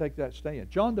to take that stand?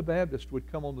 John the Baptist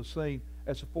would come on the scene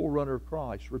as a forerunner of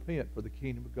Christ. Repent, for the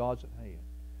kingdom of God's at hand.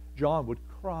 John would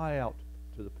cry out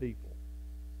to the people.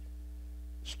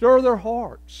 Stir their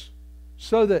hearts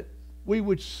so that we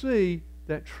would see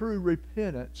that true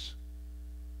repentance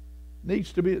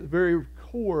needs to be at the very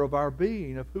core of our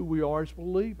being, of who we are as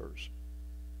believers.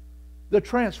 The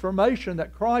transformation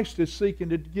that Christ is seeking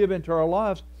to give into our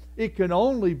lives, it can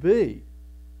only be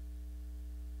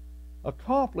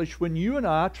accomplished when you and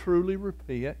I truly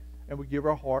repent and we give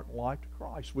our heart and life to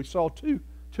Christ. We saw two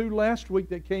last week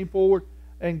that came forward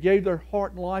and gave their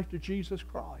heart and life to Jesus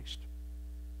Christ.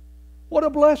 What a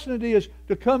blessing it is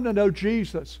to come to know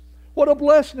Jesus. What a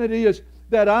blessing it is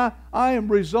that I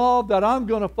am resolved that I'm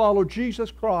going to follow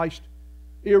Jesus Christ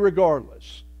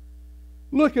irregardless.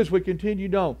 Look as we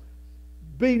continue on.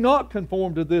 Be not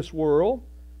conformed to this world,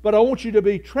 but I want you to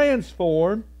be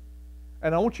transformed.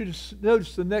 And I want you to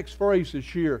notice the next phrases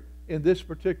here in this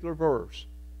particular verse.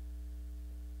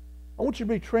 I want you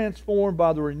to be transformed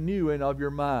by the renewing of your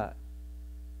mind.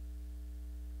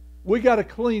 We got to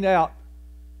clean out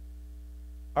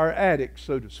our attic,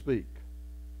 so to speak.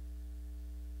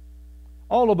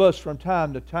 All of us from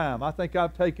time to time. I think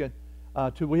I've taken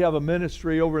we have a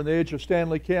ministry over in the edge of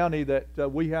Stanley County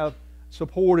that we have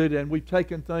supported, and we've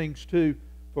taken things to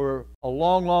for a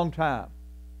long, long time.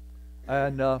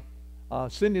 And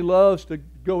Cindy loves to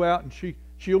go out, and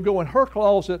she'll go in her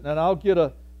closet, and I'll get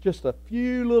just a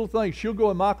few little things. She'll go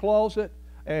in my closet,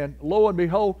 and lo and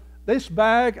behold, this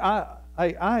bag, I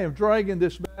am dragging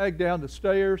this bag down the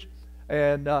stairs,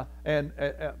 and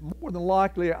more than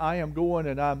likely I am going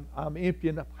and I'm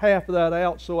emptying half of that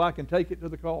out so I can take it to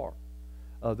the car.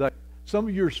 Some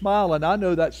of you are smiling. I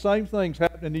know that same thing's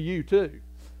happening to you too.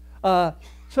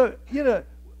 So,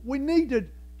 we need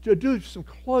to do some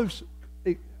close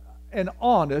and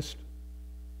honest,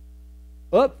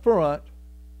 up front,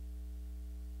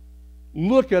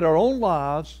 look at our own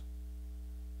lives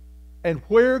and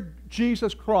where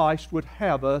Jesus Christ would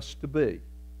have us to be.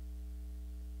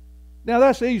 Now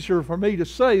that's easier for me to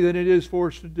say than it is for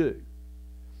us to do.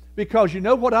 Because you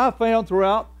know what I've found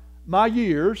throughout my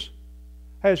years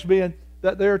has been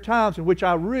that there are times in which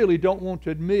I really don't want to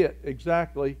admit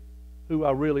exactly who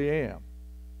I really am.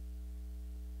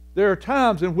 There are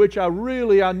times in which I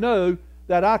know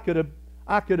that I could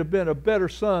have been a better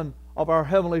son of our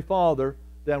Heavenly Father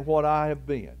than what I have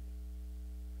been.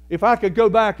 If I could go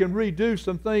back and redo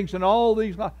some things and all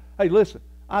these, hey, listen,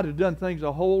 I'd have done things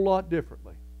a whole lot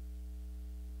differently.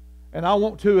 And I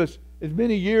want to, as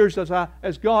many years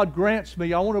as God grants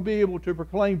me, I want to be able to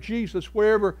proclaim Jesus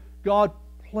wherever God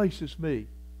places me.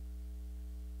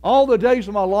 All the days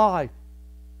of my life,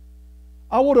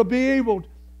 I want to be able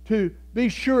to be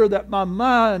sure that my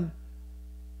mind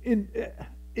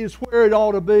is where it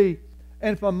ought to be.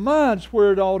 And if my mind's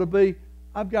where it ought to be,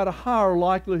 I've got a higher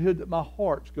likelihood that my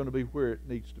heart's going to be where it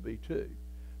needs to be too.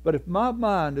 But if my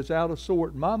mind is out of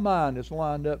sort, my mind is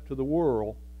lined up to the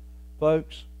world,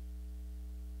 folks,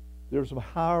 there's a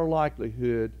higher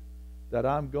likelihood that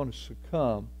I'm going to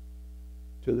succumb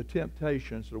to the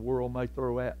temptations the world may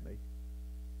throw at me,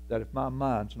 that if my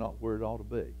mind's not where it ought to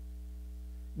be.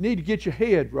 You need to get your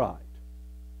head right.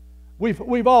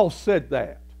 We've all said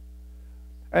that.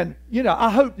 And, I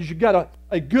hope that you got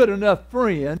a good enough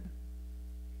friend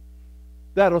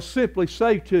that'll simply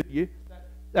say to you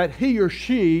that he or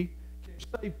she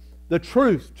can say the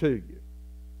truth to you.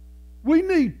 We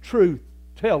need truth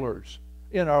tellers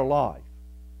in our life.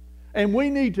 And we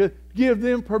need to give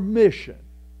them permission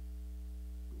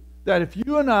that if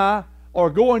you and I are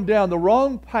going down the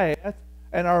wrong path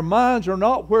and our minds are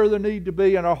not where they need to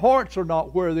be and our hearts are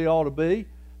not where they ought to be,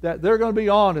 that they're going to be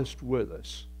honest with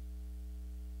us.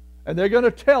 And they're going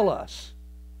to tell us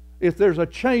if there's a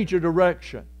change of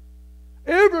direction.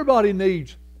 Everybody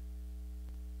needs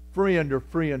friend or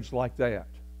friends like that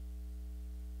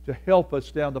to help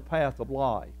us down the path of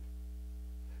life.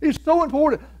 It's so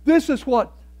important. This is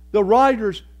what the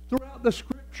writers throughout the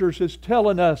Scriptures is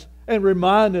telling us and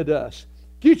reminded us.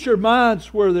 Get your minds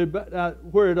where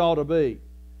it ought to be.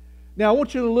 Now I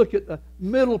want you to look at the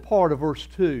middle part of verse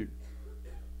 2,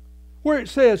 where it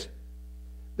says,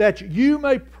 that you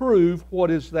may prove what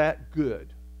is that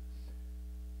good.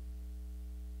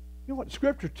 You know what the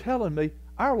Scripture's telling me?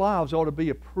 Our lives ought to be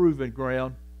a proving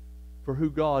ground for who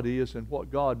God is and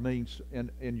what God means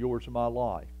in yours and my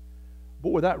life.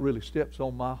 Boy, that really steps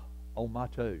on my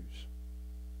toes.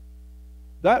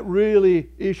 That really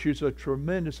issues a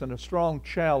tremendous and a strong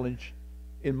challenge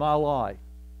in my life.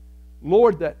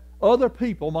 Lord, that other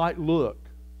people might look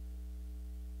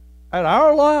at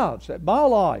our lives, at my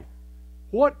life,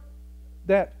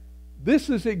 that this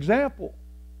is example.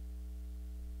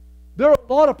 There are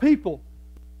a lot of people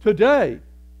today,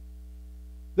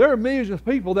 there are millions of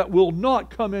people that will not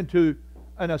come into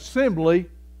an assembly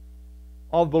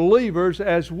of believers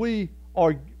as we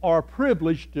are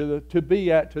privileged to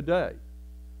be at today.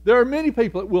 There are many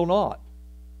people that will not.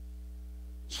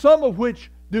 Some of which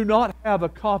do not have a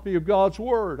copy of God's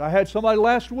Word. I had somebody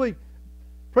last week,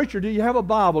 preacher, do you have a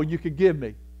Bible you could give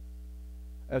me?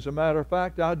 As a matter of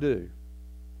fact, I do.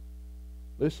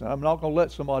 Listen, I'm not going to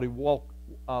let somebody walk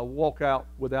out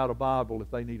without a Bible if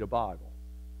they need a Bible.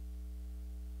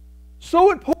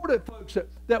 So important, folks,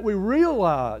 that we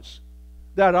realize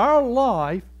that our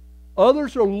life,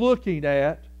 others are looking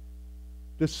at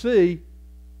to see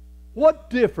what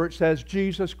difference has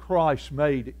Jesus Christ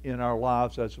made in our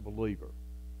lives as a believer.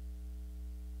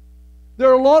 There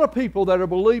are a lot of people that are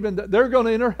believing that they're going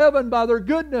to enter heaven by their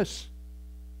goodness,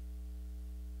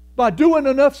 by doing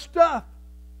enough stuff.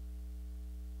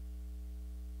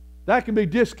 That can be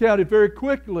discounted very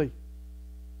quickly.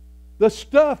 The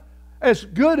stuff as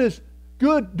good,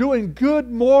 doing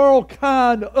good, moral,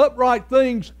 kind, upright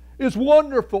things is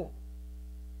wonderful.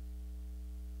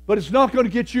 But it's not going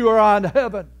to get you or I into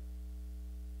heaven.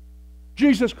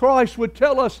 Jesus Christ would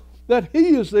tell us that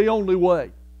He is the only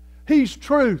way. He's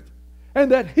truth.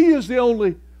 And that He is the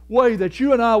only way that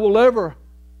you and I will ever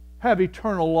have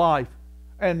eternal life.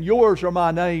 And yours or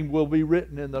my name will be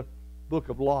written in the book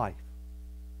of life.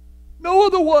 No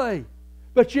other way.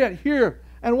 But yet here,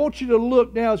 and I want you to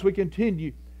look now as we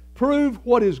continue. Prove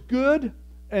what is good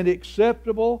and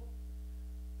acceptable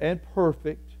and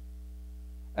perfect.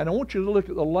 And I want you to look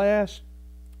at the last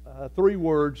three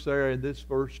words there in this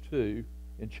verse 2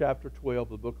 in chapter 12 of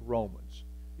the book of Romans.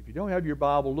 If you don't have your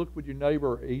Bible, look with your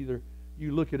neighbor, or either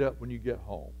you look it up when you get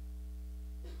home.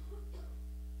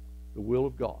 The will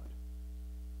of God.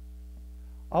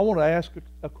 I want to ask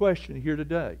a question here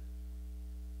today.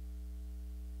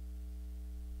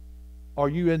 Are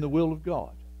you in the will of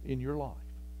God in your life?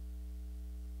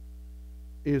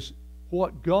 Is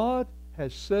what God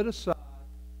has set aside,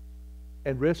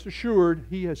 and rest assured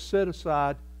He has set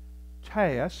aside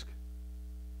tasks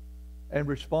and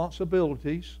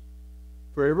responsibilities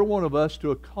for every one of us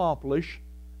to accomplish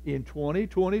in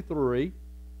 2023,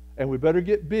 and we better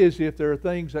get busy if there are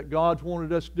things that God's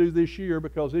wanted us to do this year,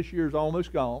 because this year's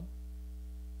almost gone.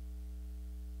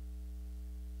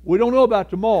 We don't know about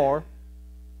tomorrow,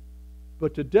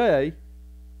 but today,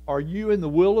 are you in the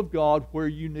will of God where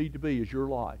you need to be? Is your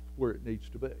life where it needs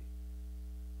to be?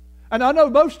 And I know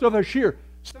most of us here,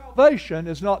 salvation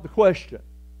is not the question.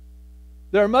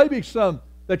 There may be some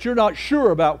that you're not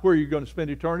sure about where you're going to spend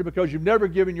eternity because you've never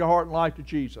given your heart and life to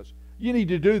Jesus. You need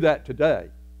to do that today.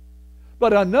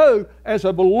 But I know as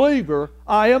a believer,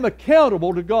 I am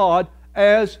accountable to God,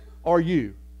 as are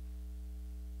you.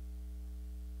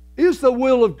 Is the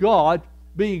will of God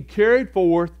being carried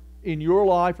forth in your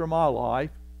life or my life?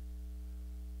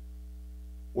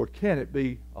 Or can it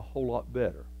be a whole lot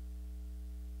better?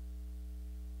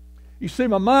 You see,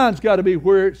 my mind's got to be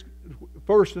where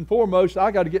first and foremost,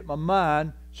 I got to get my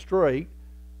mind straight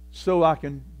so I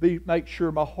can make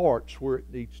sure my heart's where it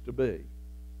needs to be,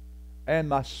 and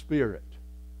my spirit.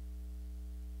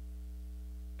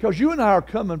 Because you and I are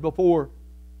coming before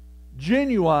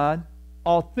genuine,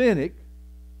 authentic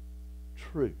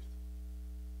truth.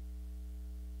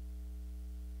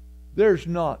 There's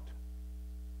not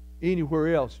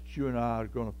anywhere else that you and I are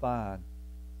going to find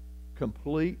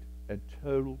complete and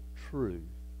total truth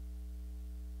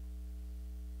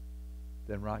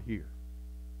than right here.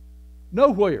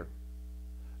 Nowhere.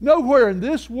 Nowhere in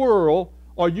this world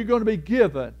are you going to be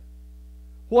given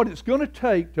what it's going to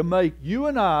take to make you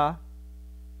and I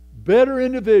better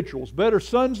individuals, better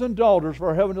sons and daughters of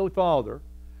our Heavenly Father,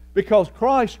 because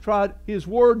Christ tried, His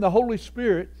Word and the Holy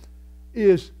Spirit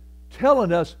is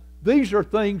telling us these are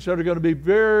things that are going to be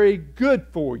very good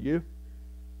for you.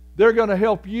 They're going to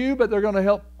help you, but they're going to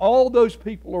help all those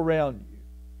people around you.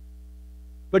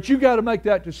 But you've got to make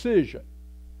that decision.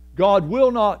 God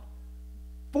will not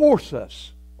force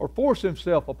us or force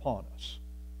Himself upon us.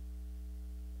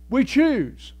 We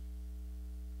choose.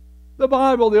 The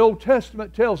Bible, the Old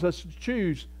Testament, tells us to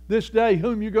choose this day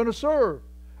whom you're going to serve.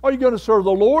 Are you going to serve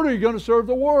the Lord or are you going to serve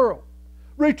the world?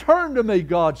 Return to me,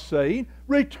 God's saying.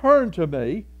 Return to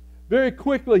me. Very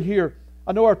quickly here,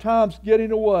 I know our time's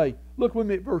getting away. Look with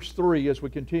me at verse 3 as we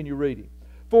continue reading.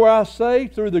 For I say,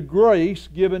 through the grace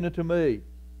given unto me.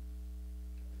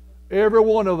 Every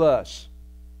one of us,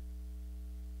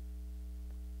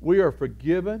 we are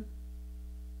forgiven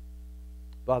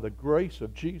by the grace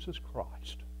of Jesus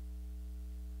Christ.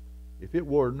 If it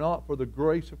were not for the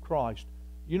grace of Christ,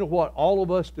 you know what all of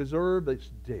us deserve? It's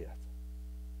death.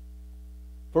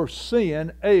 For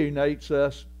sin alienates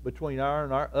us between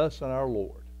us and our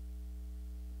Lord.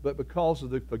 But because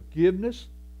of the forgiveness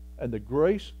and the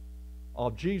grace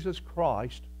of Jesus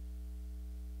Christ,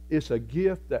 it's a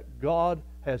gift that God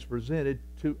has presented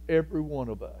to every one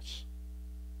of us.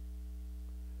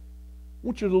 I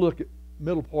want you to look at the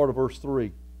middle part of verse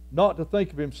 3. Not to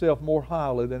think of himself more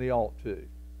highly than he ought to,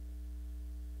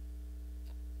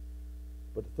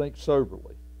 but to think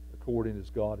soberly, according as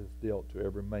God has dealt to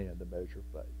every man the measure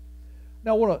of faith.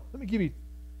 Now, let me give you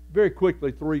very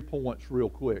quickly 3 points real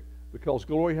quick, because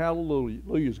glory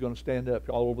hallelujah is going to stand up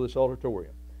all over this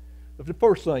auditorium. But the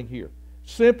first thing here,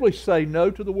 simply say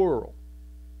no to the world.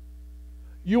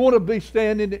 You want to be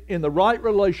standing in the right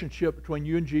relationship between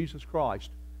you and Jesus Christ.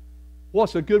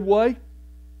 What's a good way?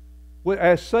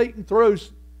 As Satan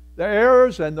throws the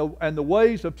errors and the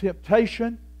ways of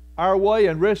temptation our way,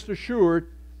 and rest assured,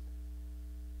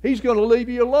 he's going to leave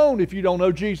you alone if you don't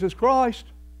know Jesus Christ.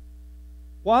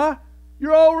 Why?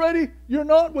 You're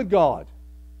not with God.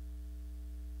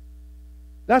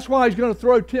 That's why he's going to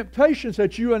throw temptations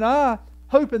at you and I,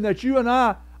 hoping that you and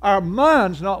I, our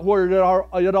mind's not where it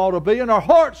ought to be, and our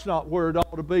heart's not where it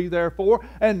ought to be, therefore,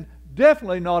 and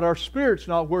definitely not our spirit's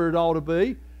not where it ought to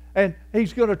be. And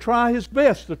he's going to try his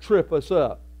best to trip us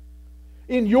up.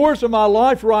 In yours and my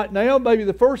life right now, maybe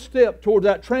the first step toward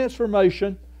that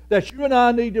transformation that you and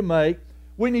I need to make,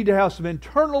 we need to have some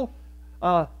internal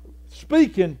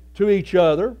speaking to each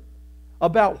other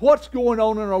about what's going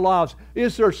on in our lives.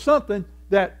 Is there something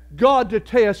that God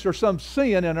detests, or some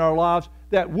sin in our lives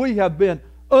that we have been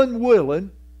unwilling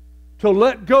to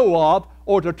let go of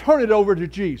or to turn it over to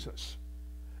Jesus?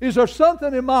 Is there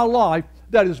something in my life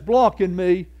that is blocking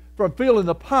me from feeling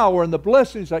the power and the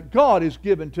blessings that God is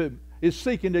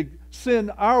seeking to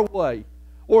send our way?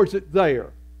 Or is it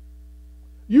there?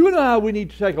 You and I, we need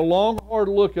to take a long, hard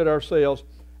look at ourselves.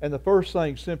 And the first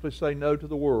thing, simply say no to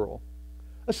the world.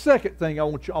 A second thing I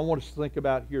want us to think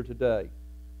about here today.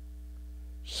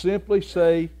 Simply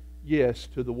say yes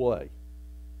to the way.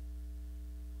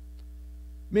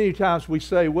 Many times we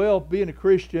say, well, being a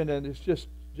Christian, and it's just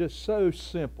so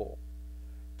simple.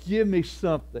 Give me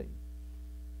something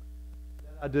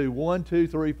that I do 1, 2,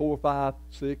 3, 4, 5,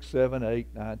 6, 7, 8,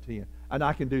 9, 10. And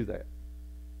I can do that.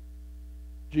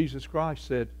 Jesus Christ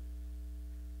said,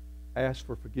 ask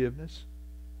for forgiveness.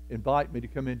 Invite me to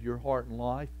come into your heart and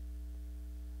life.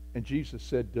 And Jesus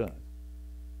said, done.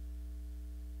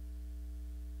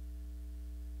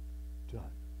 Done.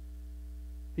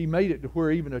 He made it to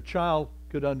where even a child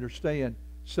could understand,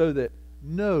 so that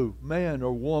no man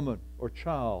or woman or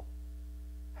child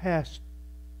has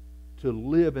to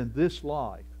live in this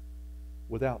life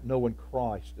without knowing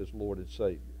Christ as Lord and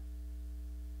Savior.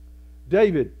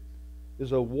 David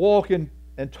is a walking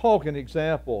and talking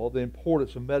example of the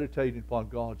importance of meditating upon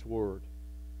God's Word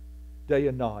day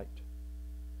and night.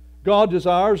 God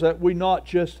desires that we not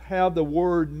just have the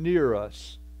Word near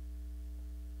us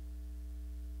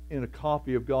in a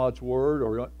copy of God's Word,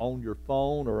 or on your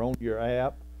phone, or on your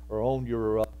app, or on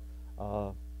your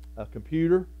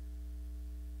computer,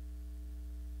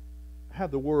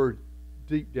 have the Word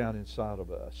deep down inside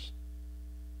of us,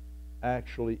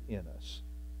 actually in us,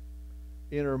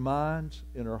 in our minds,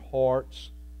 in our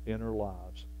hearts, in our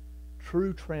lives.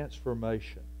 True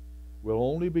transformation will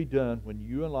only be done when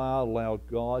you and I allow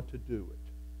God to do it.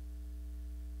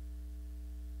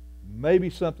 Maybe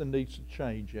something needs to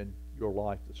change in your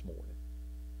life this morning.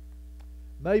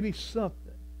 Maybe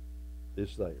something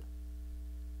is there.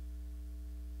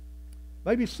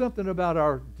 Maybe something about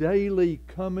our daily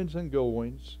comings and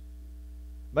goings.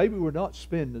 Maybe we're not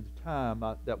spending the time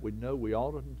that we know we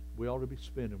ought to be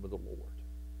spending with the Lord.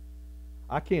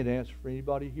 I can't answer for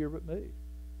anybody here but me,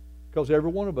 because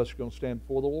every one of us is going to stand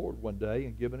before the Lord one day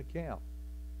and give an account.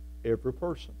 Every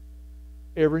person.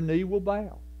 Every knee will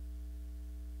bow.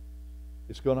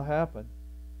 It's going to happen.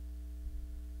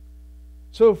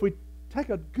 So if we take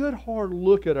a good hard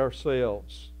look at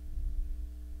ourselves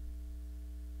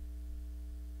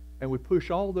and we push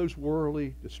all those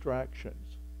worldly distractions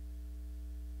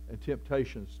and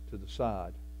temptations to the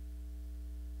side,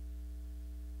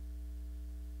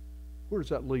 where does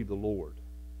that leave the Lord?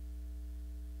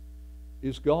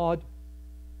 Is God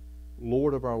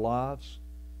Lord of our lives?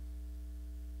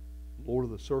 Lord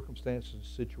of the circumstances and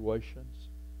situations?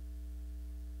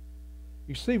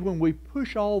 You see, when we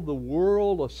push all the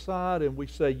world aside and we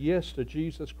say yes to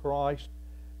Jesus Christ,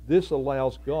 this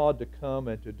allows God to come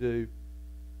and to do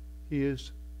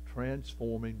His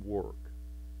transforming work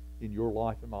in your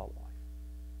life and my life.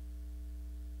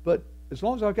 But as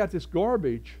long as I've got this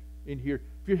garbage in here,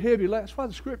 if you're heavy, that's why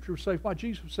the Scripture would say, why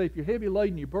Jesus would say, if you're heavy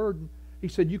laden, you're burdened, He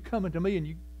said, you come unto me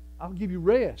and I'll give you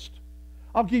rest.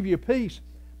 I'll give you peace.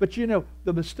 But you know,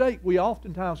 the mistake we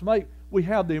oftentimes make, we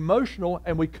have the emotional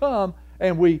and we come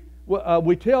and we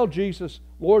tell Jesus,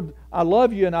 Lord, I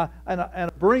love you and I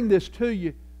bring this to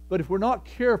you. But if we're not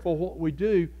careful what we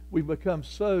do, we become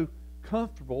so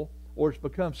comfortable, or it's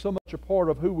become so much a part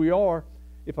of who we are.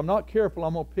 If I'm not careful,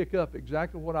 I'm going to pick up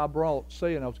exactly what I brought,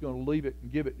 saying I was going to leave it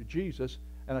and give it to Jesus,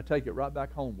 and I take it right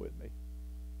back home with me.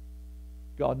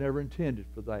 God never intended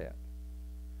for that.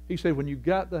 He said when you've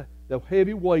got the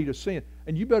heavy weight of sin,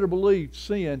 and you better believe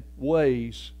sin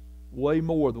weighs way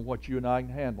more than what you and I can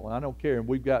handle. And I don't care. And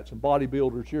we've got some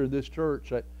bodybuilders here in this church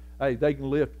that, hey, they can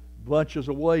lift bunches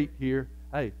of weight here.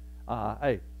 Hey,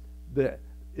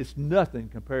 it's nothing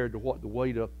compared to what the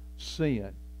weight of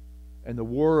sin and the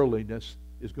worldliness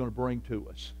is going to bring to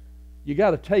us. You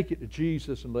got to take it to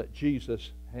Jesus and let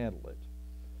Jesus handle it.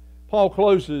 Paul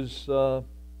closes out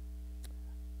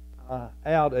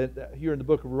here in the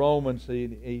book of Romans.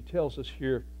 He tells us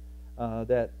here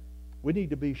that we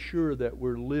need to be sure that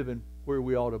we're living where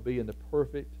we ought to be in the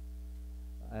perfect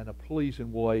and a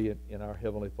pleasing way in our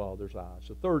Heavenly Father's eyes.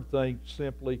 The third thing,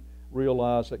 simply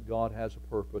realize that God has a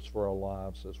purpose for our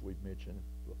lives, as we've mentioned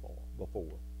before.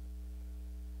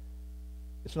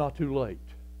 It's not too late.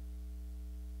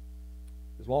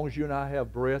 As long as you and I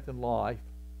have breath and life,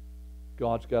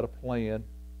 God's got a plan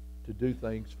to do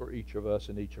things for each of us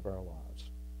in each of our lives.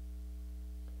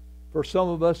 For some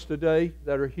of us today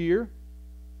that are here,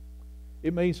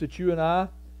 it means that you and I,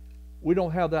 we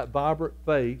don't have that vibrant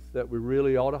faith that we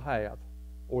really ought to have,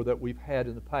 or that we've had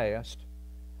in the past.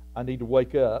 I need to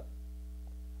wake up.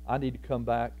 I need to come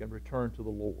back and return to the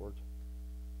Lord.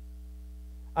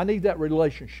 I need that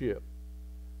relationship.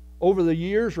 Over the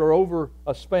years or over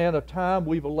a span of time,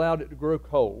 we've allowed it to grow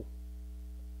cold.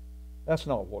 That's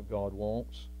not what God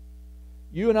wants.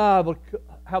 You and I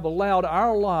have allowed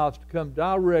our lives to come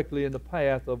directly in the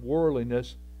path of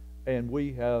worldliness, and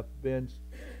we have been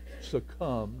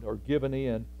succumbed or given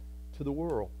in to the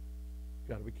world.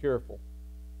 Got to be careful.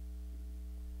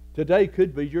 Today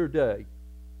could be your day.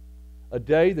 A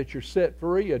day that you're set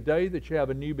free, a day that you have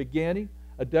a new beginning,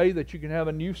 a day that you can have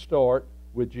a new start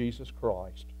with Jesus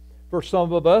Christ. For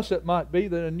some of us, it might be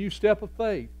that a new step of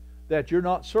faith, that you're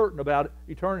not certain about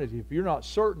eternity. If you're not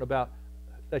certain about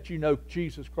that you know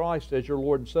Jesus Christ as your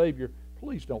Lord and Savior,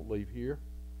 please don't leave here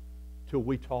till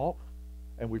we talk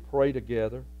and we pray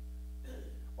together.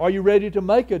 Are you ready to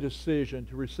make a decision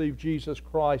to receive Jesus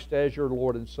Christ as your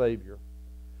Lord and Savior?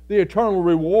 The eternal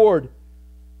reward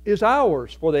is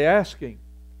ours for the asking.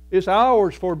 It's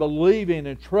ours for believing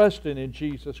and trusting in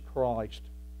Jesus Christ.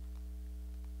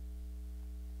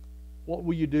 What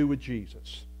will you do with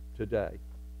Jesus today?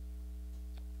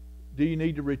 Do you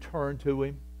need to return to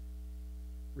Him?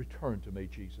 Return to me,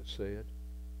 Jesus said.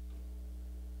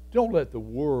 Don't let the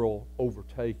world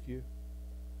overtake you.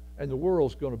 And the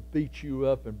world's going to beat you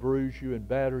up and bruise you and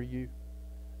batter you.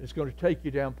 It's going to take you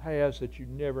down paths that you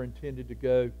never intended to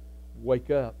go.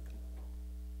 Wake up.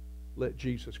 Let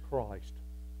Jesus Christ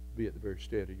be at the very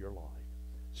stead of your life.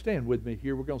 Stand with me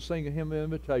here. We're going to sing a hymn of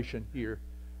invitation here.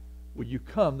 Will you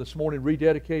come this morning,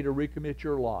 rededicate or recommit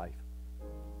your life?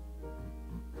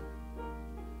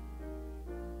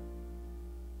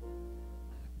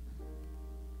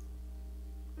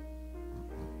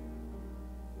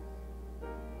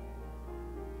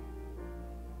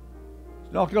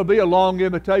 It's not going to be a long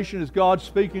invitation as God's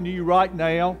speaking to you right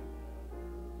now.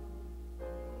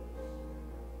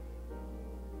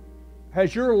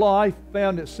 Has your life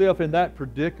found itself in that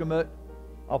predicament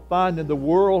of finding the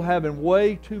world having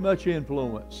way too much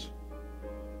influence?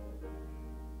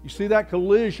 You see, that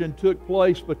collision took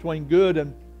place between good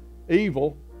and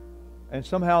evil, and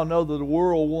somehow or another the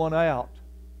world won out.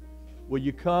 Will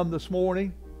you come this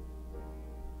morning?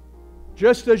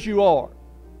 Just as you are.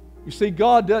 You see,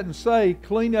 God doesn't say,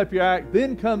 clean up your act,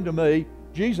 then come to me.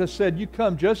 Jesus said, you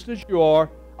come just as you are,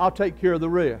 I'll take care of the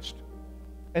rest.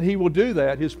 And He will do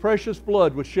that. His precious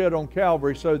blood was shed on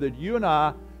Calvary so that you and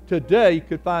I today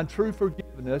could find true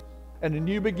forgiveness and a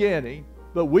new beginning.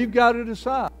 But we've got to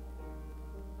decide.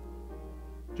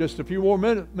 Just a few more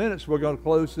minutes, we're going to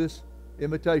close this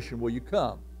invitation. Will you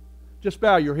come? Just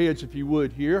bow your heads if you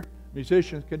would here.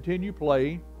 Musicians, continue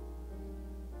playing.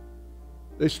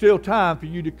 There's still time for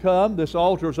you to come. This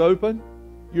altar is open.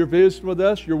 You're visiting with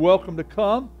us. You're welcome to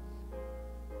come.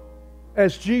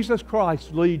 As Jesus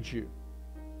Christ leads you,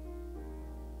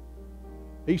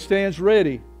 He stands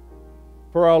ready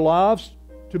for our lives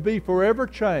to be forever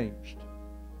changed.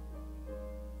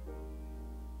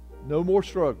 No more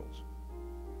struggles.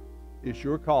 It's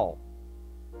your call.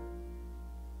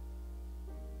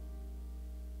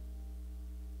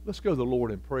 Let's go to the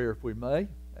Lord in prayer, if we may,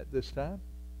 at this time.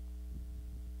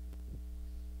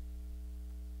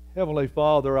 Heavenly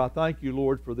Father, I thank you,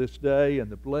 Lord, for this day and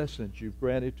the blessings you've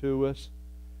granted to us.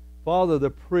 Father, the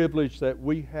privilege that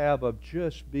we have of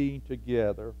just being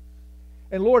together.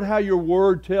 And Lord, how your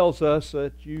word tells us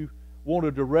that you want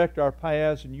to direct our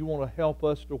paths and you want to help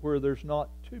us to where there's not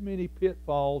too many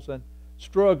pitfalls and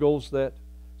struggles that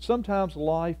sometimes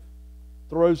life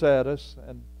throws at us.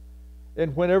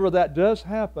 And whenever that does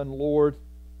happen, Lord,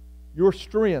 your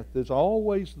strength is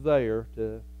always there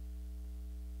to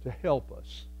help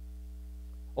us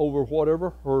over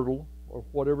whatever hurdle or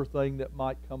whatever thing that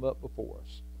might come up before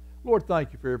us. Lord,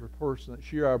 thank you for every person that's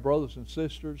here, our brothers and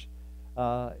sisters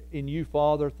in you,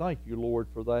 Father. Thank you, Lord,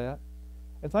 for that.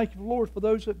 And thank you, Lord, for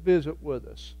those that visit with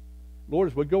us. Lord,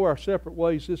 as we go our separate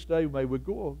ways this day, may we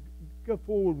go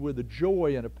forward with a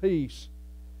joy and a peace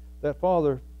that,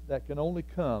 Father, that can only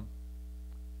come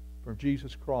from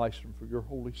Jesus Christ and from your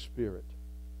Holy Spirit.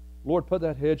 Lord, put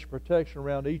that hedge of protection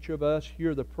around each of us.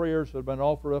 Hear the prayers that have been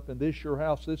offered up in this your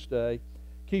house this day.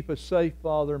 Keep us safe,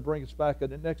 Father, and bring us back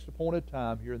at the next appointed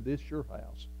time here in this your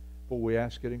house. For we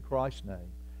ask it in Christ's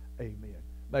name. Amen.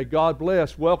 May God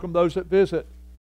bless. Welcome those that visit.